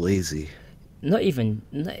so lazy. Not even...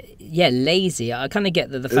 Yeah, lazy. I kind of get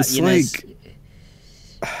the fact, it's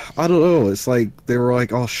I don't know, it's like, they were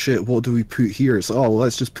like, oh shit, what do we put here? It's like, oh,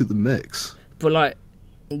 let's just put the mix. But, like,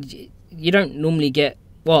 you don't normally get...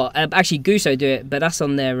 Well, actually, Guso do it, but that's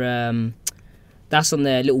on their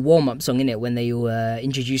little warm-up song, innit, when they all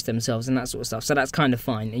introduce themselves and that sort of stuff. So that's kind of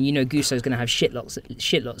fine. And Guso's going to have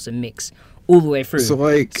shitlots of mix all the way through. So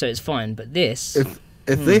it's fine. But this... If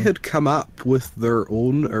they had come up with their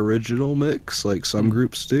own original mix, like some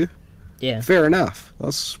groups do, yeah, fair enough.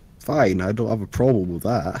 That's fine. I don't have a problem with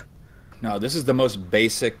that. No, this is the most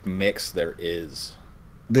basic mix there is.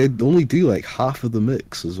 They only do like half of the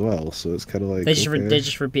mix as well, so it's kind of like they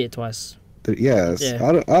just repeat it twice. Yeah.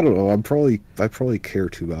 I don't know. I probably care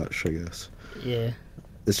too much, I guess. Yeah.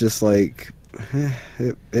 It's just like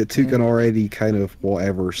it took an already kind of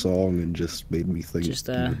whatever song and just made me think. Just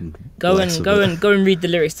go and read the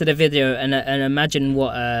lyrics to the video and imagine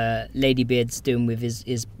what Ladybeard's doing with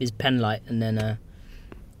his pen light, and then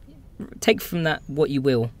take from that what you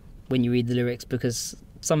will when you read the lyrics, because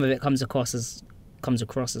some of it comes across as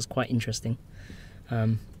quite interesting,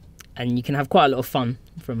 and you can have quite a lot of fun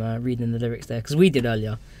from reading the lyrics there, because we did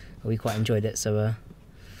earlier. We quite enjoyed it, so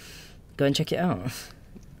go and check it out.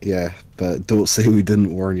 Yeah, but don't say we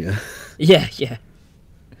didn't warn you. Yeah.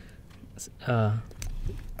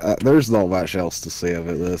 There's not much else to say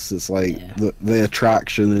about this. It's like the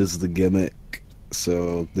attraction is the gimmick,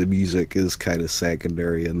 so the music is kind of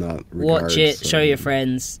secondary in that regard. Watch it, so. Show your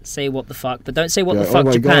friends, say what the fuck, but don't say what the fuck oh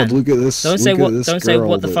my Japan. God, look at this. Don't say what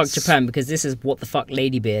the fuck Japan, because this is what the fuck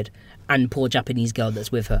Ladybeard and poor Japanese girl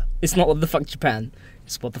that's with her. It's not what the fuck Japan.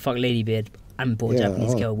 It's what the fuck Ladybeard and poor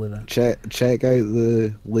Japanese girl with her. Check out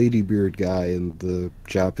the Ladybeard guy and the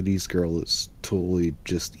Japanese girl that's totally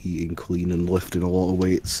just eating clean and lifting a lot of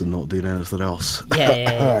weights and not doing anything else.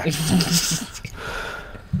 Yeah.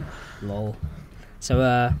 Lol. So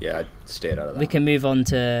yeah, I'd stay out of that. We can move on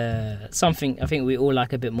to something I think we all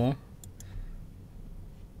like a bit more,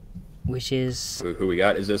 which is who we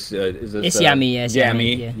got? Is this it's Yami, yeah.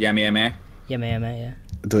 Yami. Yeah.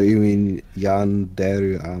 Don't you mean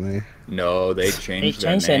Yandere Ame? No, they changed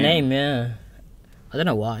their name. Yeah, I don't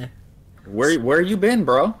know why. Where you been,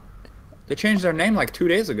 bro? They changed their name like 2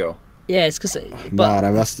 days ago. Yeah, it's because. Man,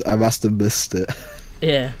 I must have missed it.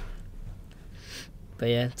 Yeah. But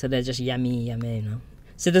yeah, so they're just Yami, no.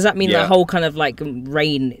 So does that mean that whole kind of like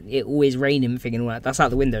rain, it always raining thing and all that, that's out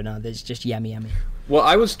the window now? There's just Yami. Well,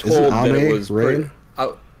 I was told that it was rain?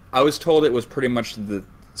 I was told it was pretty much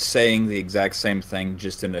saying the exact same thing,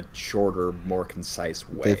 just in a shorter, more concise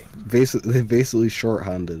way. They basically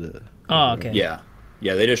shorthanded it. Oh, okay. Yeah,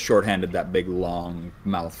 they just shorthanded that big long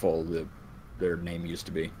mouthful. their name used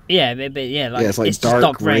to be. Yeah, but yeah, like, Yeah, it's like just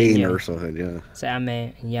Dark Rain yeah. or something. Yeah. So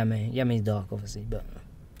Yame and Yame. Yame's dark, obviously, but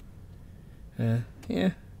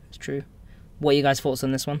yeah, it's true. What are you guys' thoughts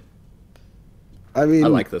on this one? I mean, I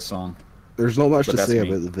like this song. there's not much But to that's say me.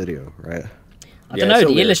 about the video, right? I Yeah, don't it's know. a The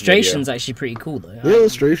lyric illustration's video. actually pretty cool, though. The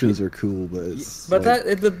illustrations are cool, but it's But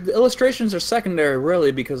like, the illustrations are secondary,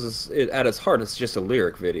 really, because at its heart, it's just a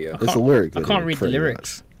lyric video. it's a lyric. I Video, can't read the pretty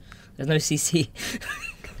lyrics. There's no CC.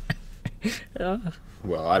 Oh,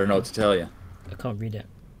 Well, I don't know what to tell you. I can't read it.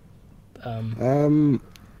 much.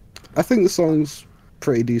 I think the song's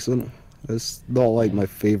pretty decent. It's not like my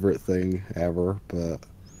favorite thing ever, but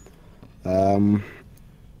I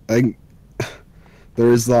think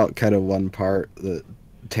there is that kind of one part that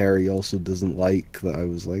Terry also doesn't like that I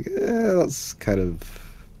was like, that's kind of,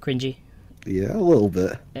 Cringy. yeah, a little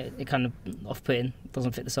bit. It kind of off-putting.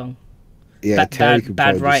 Doesn't fit the song. Yeah, Terry bad could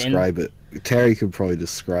probably writing. describe it. Terry could probably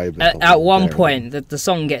describe it. a At little one better. point, the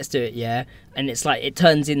song gets to it, yeah, and it's like it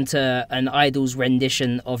turns into an Idol's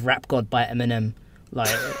rendition of Rap God by Eminem. Like,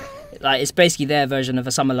 like it's basically their version of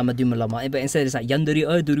a Sama Lama Duma Lama, but instead it's like Yandere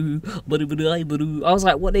Iduru, Baruburu Iburu. I was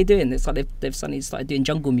like, what are they doing? It's like they've suddenly started doing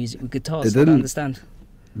jungle music with guitars. I don't didn't- understand.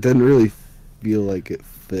 Didn't really feel like it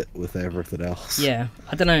fit with everything else. Yeah,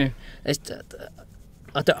 I don't know. It's,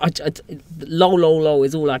 low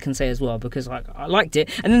is all I can say as well, because like I liked it,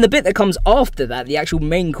 and then the bit that comes after that, the actual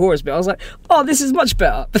main chorus bit, I was like, oh, this is much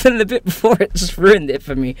better. But then the bit before it just ruined it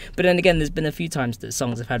for me. But then again, there's been a few times that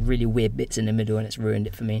songs have had really weird bits in the middle, and it's ruined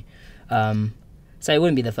it for me. So it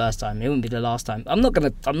wouldn't be the first time. It wouldn't be the last time. I'm not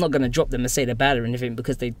gonna drop them and say they're bad or anything,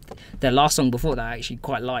 because their last song before that I actually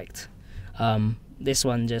quite liked. This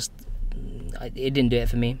one just it didn't do it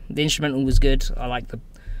for me. The instrumental was good. I like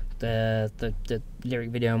the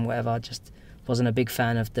lyric video and whatever. I just wasn't a big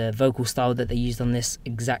fan of the vocal style that they used on this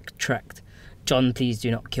exact track. John, please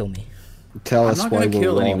do not kill me. Tell I'm us not why going to we're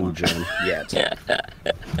kill wrong, anyone John. yet.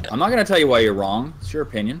 I'm not going to tell you why you're wrong. It's your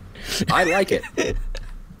opinion. I like it.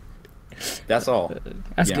 That's all.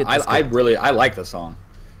 That's You good. know, That's I good. really like the song.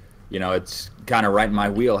 You know, it's kind of right in my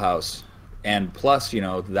wheelhouse. And plus, you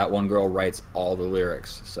know, that one girl writes all the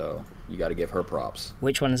lyrics, so you got to give her props.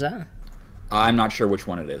 Which one is that? I'm not sure which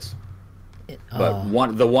one it is, but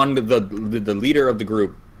Oh, the leader of the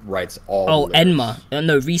group writes all. oh, the lyrics. Enma.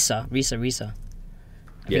 No, Risa. I think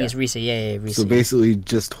it's Risa. Yeah, Risa. So basically,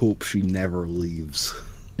 just hope she never leaves.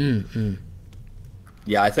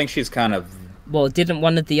 Yeah, I think she's kind of. Well, didn't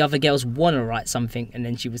one of the other girls want to write something, and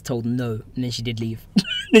then she was told no, and then she did leave.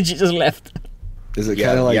 Then she just left. Is it Yeah,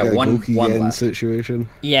 kind of like yeah, a one Gokigen left. situation?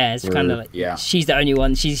 Yeah, it's kind of like Yeah. she's the only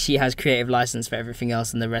one. She has creative license for everything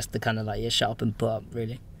else, and the rest are kind of like shut up and put up.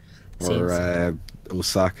 Really. Or Seems-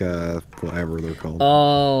 Osaka, whatever they're called.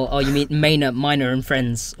 Oh, you mean Minor and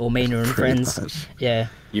Friends, or Maynor and Pretty Friends? much. Yeah,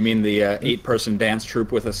 You mean the 8-person dance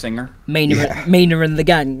troupe with a singer? Yeah. Maynor and the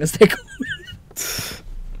gang, as they call it.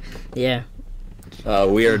 Yeah,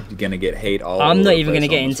 We are gonna get hate all. I'm over not the even place gonna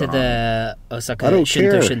get on this into song. the I Osaka don't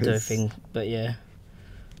Shinto care. Shinto It's- thing, but yeah.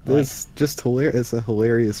 It's just hilarious. It's a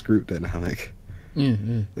hilarious group dynamic.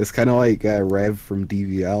 Mm-hmm. It's kind of like Rev from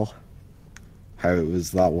DVL. How it was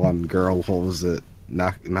that one girl, what was it?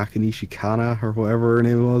 Nakanishi Kana or whatever her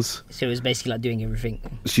name was. So it was basically like doing everything.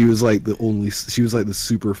 She was like the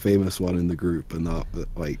super famous one in the group, and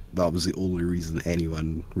that was the only reason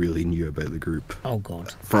anyone really knew about the group Oh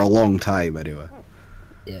god. for a long time anyway.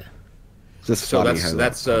 Yeah. Just So funny how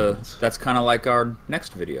that's kind of like our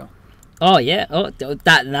next video. Oh yeah. Oh,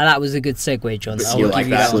 that was a good segue, John. But I you will like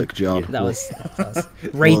give you that that one. Slick job. That was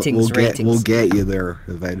ratings. We'll get you there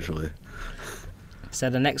eventually. So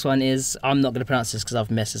the next one is, I'm not going to pronounce this because I've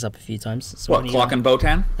messed this up a few times. So What, Clock and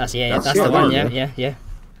Botan? That's That's that's the the one. one, Yeah.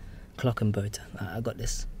 Clock and Boat. I got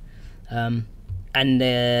this. And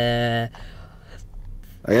I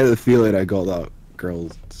had the feeling I got that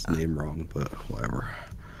girl's name wrong, but whatever.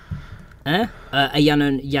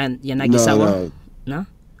 Yanagisawa. No. No?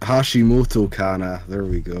 Hashimoto Kana. There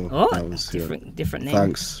we go. Oh, That was it. different name.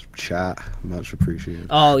 Thanks, chat. Much appreciated.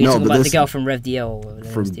 Oh, you're No, talking but about the this- girl from Rev DL or whatever,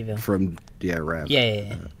 from Steve-O. Rev.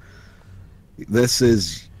 Yeah. This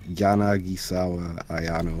is Yanagisawa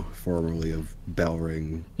Ayano, formerly of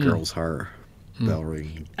Bellring Girls Heart.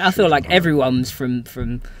 Bellring. I feel like Heart. everyone's from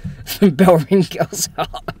Bellring Girls Heart.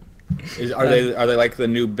 Are they like the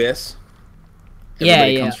new Biss? Yeah,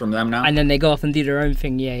 Everybody yeah. comes from them now. And then they go off and do their own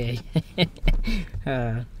thing. Yeah.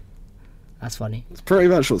 That's funny. It's pretty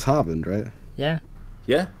much what's happened, right? Yeah.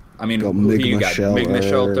 Yeah, I mean, Got who you Migma got Shelter. Migma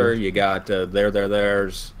Shelter. You got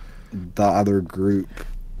Theirs. That other group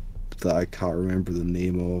that I can't remember the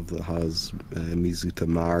name of that has Mizuta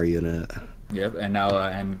Mari in it. Yep, and now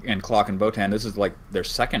and Clock and Botan. This is like their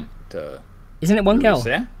second Isn't it one girl?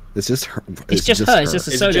 Yeah. It's just her. It's just her. It's just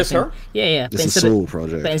a Is it solo just thing. her? Yeah. It's a solo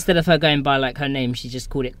project. But instead of her going by like her name, she just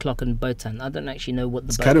called it Clock and Botan. I don't actually know what the.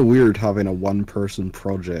 It's kind of weird having a one-person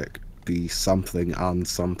project be something and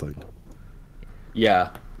something. Yeah.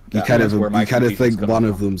 You kind of confusion's think coming one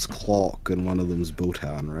from. of them's Clock and one of them's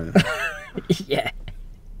Botan, right? Yeah.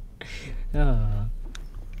 Oh,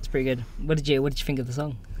 it's pretty good. What did you think of the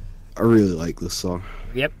song? I really like this song.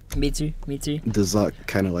 Yep, me too. Does that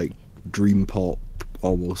kind of like dream pop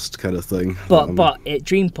almost kind of thing. But it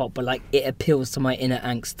dream pop, but like it appeals to my inner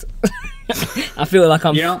angst. I feel like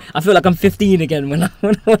I'm 15 again when I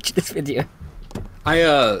watch this video.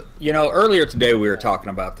 Earlier today we were talking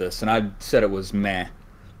about this, and I said it was meh,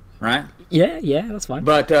 right? Yeah, that's fine.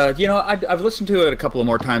 But I've listened to it a couple of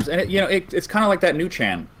more times, and it's kind of like that new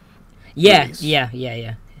Chan. Yeah.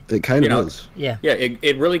 It kind of is. Yeah. Yeah,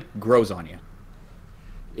 it really grows on you.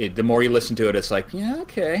 The more you listen to it, it's like, yeah,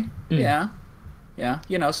 okay, yeah.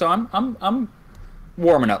 So I'm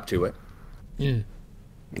warming up to it.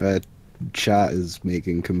 Chat is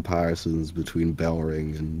making comparisons between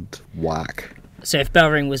Bellring and Whack. So if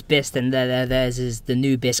Bellring was Biss, then theirs is the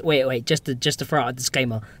new Biss. Wait, just to throw out a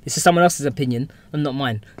disclaimer. This is someone else's opinion and not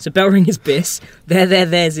mine. So Bellring is Biss,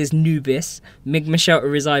 theirs is new Biss. Migma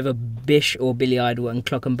Shelter is either Bish or Billy Idol, and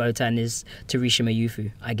Clock and Botan is Terishima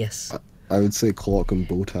Yufu, I guess. I would say Clock and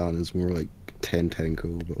Botan is more like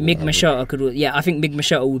Tentenko. But Migma Shelter could... Yeah, I think Migma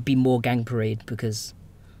Shelter would be more Gang Parade, because...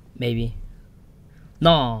 Maybe.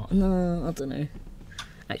 No, I don't know.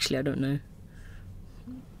 Actually, I don't know.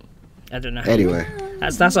 Anyway,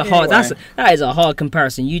 that is a hard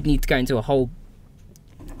comparison. You need to go into a whole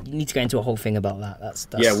thing about that. That's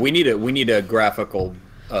yeah. We need a graphical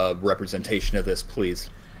representation of this, please.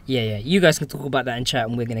 Yeah. You guys can talk about that in chat,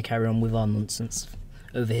 and we're gonna carry on with our nonsense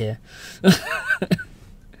over here.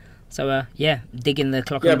 So digging the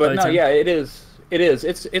Clock. Yeah, and but Botan. no, yeah, it is.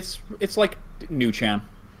 It's like new Chan.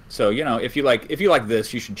 So if you like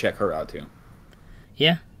this, you should check her out too.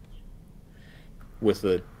 Yeah. With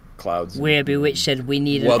the clouds. Where Bewitched said we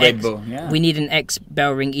need an ex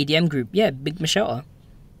Bellring EDM group. Yeah, Migma Shelter.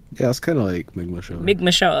 Yeah, it's kind of like Migma Shelter.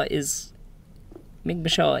 Migma Shelter is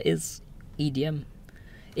EDM,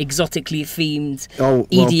 exotically themed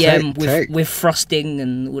EDM with frosting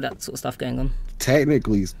and all that sort of stuff going on.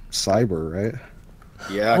 Technically, Cyber, right?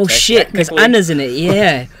 Yeah. Oh shit, because Anna's in it.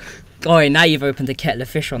 Yeah. Oh, now you've opened a kettle of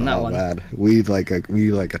fish on that one. Man. We need like a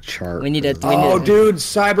chart. Dude,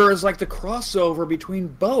 Cyber is like the crossover between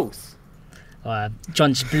both.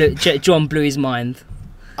 John blew his mind.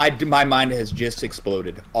 My mind has just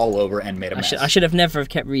exploded all over and made a mess. I should have never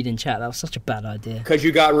kept reading chat. That was such a bad idea. Because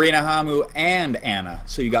you got Rina Hamu and Anna,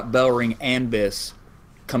 so you got Bellring and Biss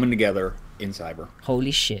coming together in Cyber. Holy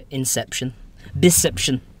shit! Inception,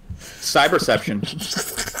 Bisception,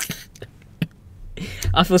 Cyberception.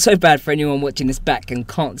 I feel so bad for anyone watching this back and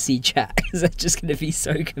can't see chat, because they're just going to be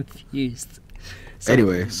so confused.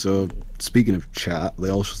 Anyway, so speaking of chat, they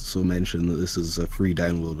also mentioned that this is a free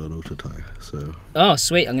download on Otatai. So. Oh,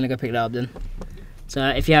 sweet! I'm going to go pick that up then. So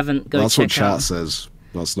if you haven't, that's check what chat out. says.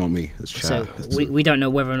 That's not me. It's chat. So we don't know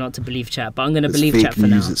whether or not to believe chat, but I'm going to believe chat for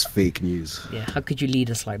now. It's fake news. Yeah, how could you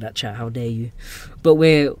lead us like that, chat? How dare you? But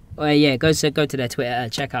go to their Twitter,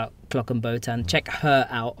 check out Clock and Botan. Check her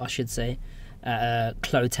out, I should say.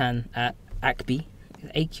 Clotan at Akbi.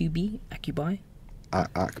 AQB? Akubai?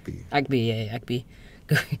 Akbi. Akbi, yeah, Akbi.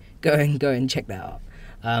 Go and check that out.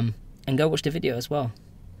 And go watch the video as well.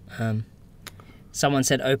 Someone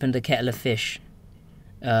said opened a kettle of fish.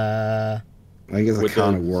 I think it's a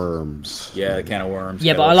can of worms. Yeah, a can of worms.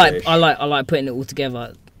 Yeah, but I like putting it all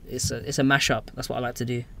together. It's a mashup. That's what I like to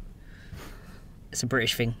do. It's a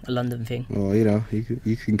British thing, a London thing. Well,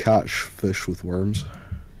 you can catch fish with worms.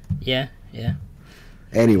 Yeah.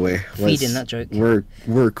 Anyway, feeding that joke.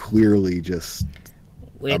 We're clearly just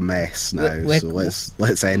a mess now, so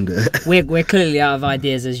let's end it. We're clearly out of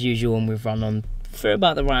ideas as usual, and we've run on for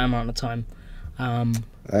about the right amount of time.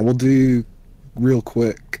 We'll do real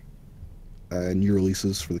quick new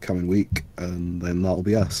releases for the coming week, and then that'll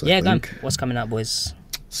be us. I think. What's coming up, boys?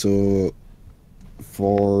 So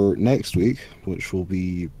for next week, which will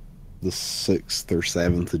be the 6th or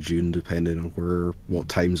 7th of June, depending on what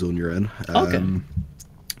time zone you're in.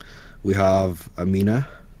 We have Amina.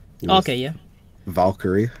 Okay, yeah.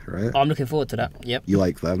 Valkyrie, right? I'm looking forward to that. Yep. You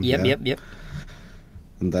like them? Yep.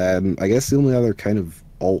 And then I guess the only other kind of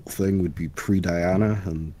alt thing would be Pre-Diana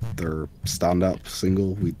and their stand-up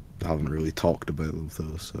single. We haven't really talked about them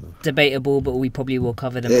though, so debatable, but we probably will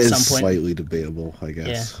cover them at some point. Slightly debatable, I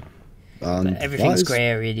guess. Yeah. But everything's grey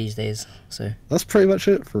area these days, so that's pretty much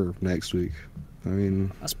it for next week. I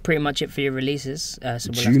mean, That's pretty much it for your releases. So we'll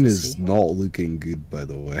have June to is see. not looking good, by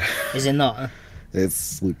the way. Is it not?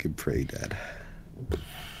 It's looking pretty dead.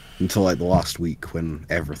 Until like the last week when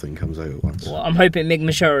everything comes out at once. Well, I'm hoping Mig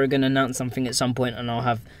Machado are going to announce something at some point, and I'll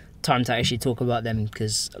have time to actually talk about them,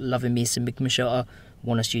 because loving me some Mig Machado,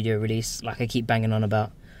 want a studio release, like I keep banging on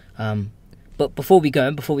about. But before we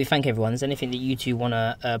go, before we thank everyone, is there anything that you two want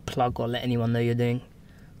to plug or let anyone know you're doing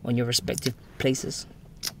on your respective places?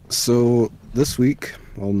 So this week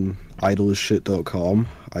on idleasshit.com,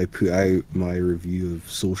 I put out my review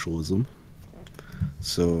of Socialism.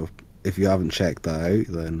 So if you haven't checked that out,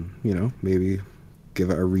 then, you know, maybe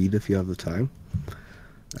give it a read if you have the time.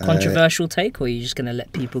 Controversial take, or are you just going to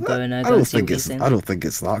let people go and I go don't and see think what it's. you're I saying? don't think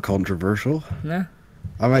it's that controversial. No?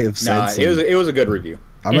 I might have said Nah, some, it was a good review.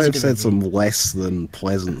 I It's might a have good said review. some less than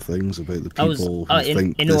pleasant things about the I was- people who in-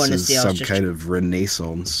 think in all this honesty, is I was some just- kind of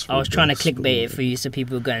renaissance. I was for trying to this, clickbait it but- for you, so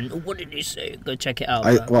people were going, oh, what did he say? Go check it out.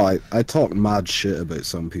 but I talk mad shit about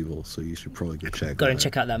some people, so you should probably go check. go that and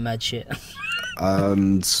check out that mad shit.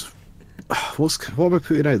 And what am I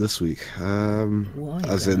putting out this week? What are you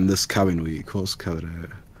As in this coming week, what's coming out?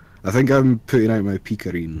 I think I'm putting out my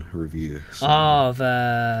Picarine review. So, Of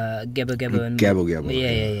Gebo Gebo and... Gebo Gebo,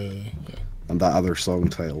 Yeah. and that other song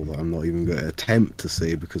title that I'm not even going to attempt to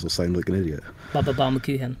say because I'll sound like an idiot. Baba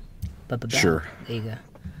Bamakuhan. Baba Ba. Sure. There you go.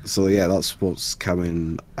 So yeah, that's what's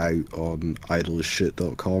coming out on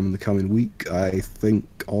idleasshit.com in the coming week. I think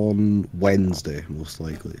on Wednesday, most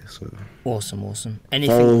likely. So Awesome.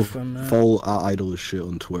 Anything from... follow at idleasshit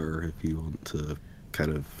on Twitter if you want to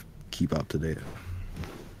kind of keep up to date.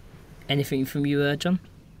 Anything from you, John?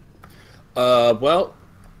 Well,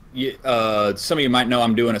 some of you might know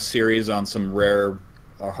I'm doing a series on some rare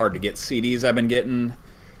or hard to get CDs I've been getting.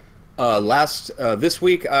 This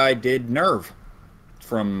week I did Nerve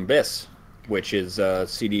from Biss, which is a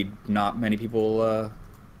CD not many people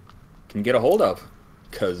can get a hold of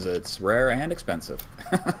because it's rare and expensive.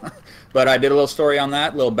 But I did a little story on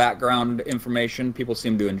that, little background information. People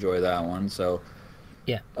seem to enjoy that one. So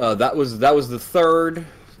Yeah. that was the third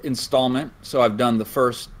installment. So I've done the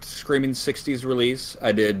first Screaming 60s release.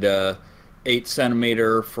 I did 8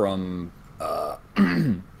 centimeter from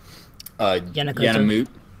Yanamoot.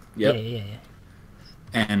 Yep. Yeah.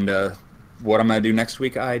 And what I'm going to do next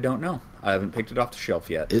week, I don't know. I haven't picked it off the shelf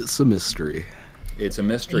yet. It's a mystery. It's a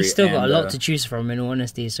mystery. He's still got a and, lot to choose from, in all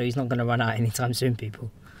honesty, so he's not going to run out anytime soon,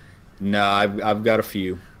 people. No, I've got a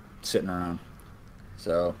few sitting around.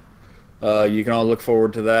 So you can all look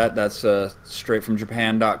forward to that. That's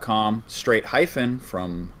straightfromjapan.com. Straight hyphen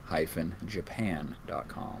from hyphen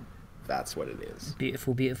Japan.com. That's what it is.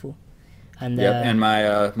 Beautiful. And Yep, and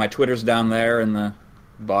my Twitter's down there in the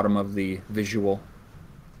bottom of the visual.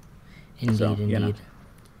 indeed. you know.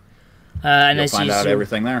 And You'll as find out usual,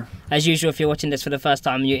 everything there. As usual, if you're watching this for the first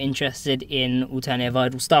time and you're interested in alternative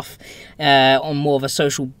idol stuff on more of a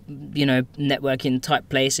social, networking type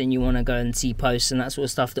place, and you want to go and see posts and that sort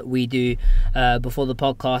of stuff that we do before the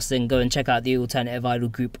podcast, then go and check out the Alternative Idol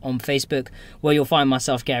group on Facebook, where you'll find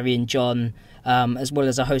myself, Gary, and John, as well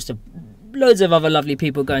as a host of loads of other lovely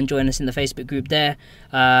people. Go and join us in the Facebook group there.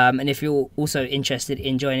 And if you're also interested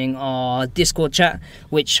in joining our Discord chat,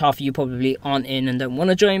 which half of you probably aren't in and don't want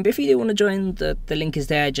to join, but if you do want to join, the link is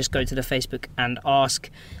there. Just go to the Facebook and ask.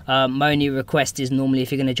 My only request is normally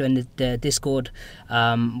if you're going to join the Discord,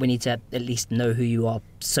 we need to at least know who you are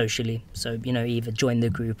socially. So, either join the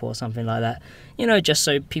group or something like that. Just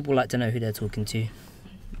so people like to know who they're talking to.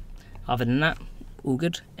 Other than that, all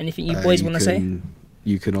good. Anything you boys want to say?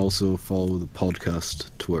 You can also follow the podcast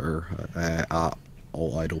Twitter at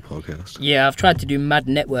All Idol Podcast. Yeah, I've tried to do mad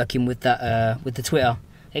networking with that with the Twitter.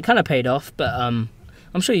 It kind of paid off, but I'm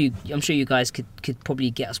sure you guys could probably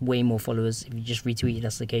get us way more followers if you just retweeted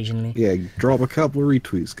us occasionally. Yeah, drop a couple of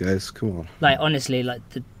retweets, guys. Come on. Like honestly, like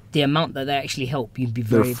the amount that they actually help, you'd be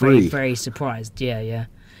They're very free. very surprised. Yeah.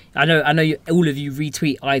 I know all of you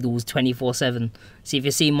retweet idols 24/7. So if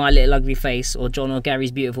you see my little ugly face or John or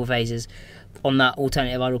Gary's beautiful faces on that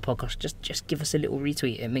Alternative Idol podcast, just give us a little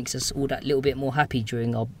retweet. It makes us all that little bit more happy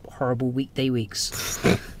during our horrible weekday weeks.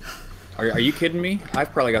 Are you kidding me?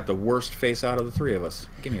 I've probably got the worst face out of the three of us.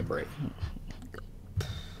 Give me a break.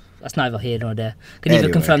 That's neither here nor there. Can neither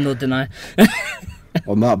Anyway. confirm nor deny.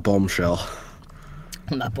 On that bombshell.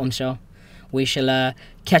 On that bombshell, we shall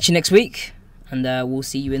catch you next week, and we'll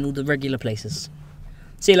see you in all the regular places.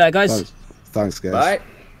 See you later, guys. Thanks guys. Bye.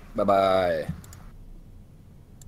 Bye-bye.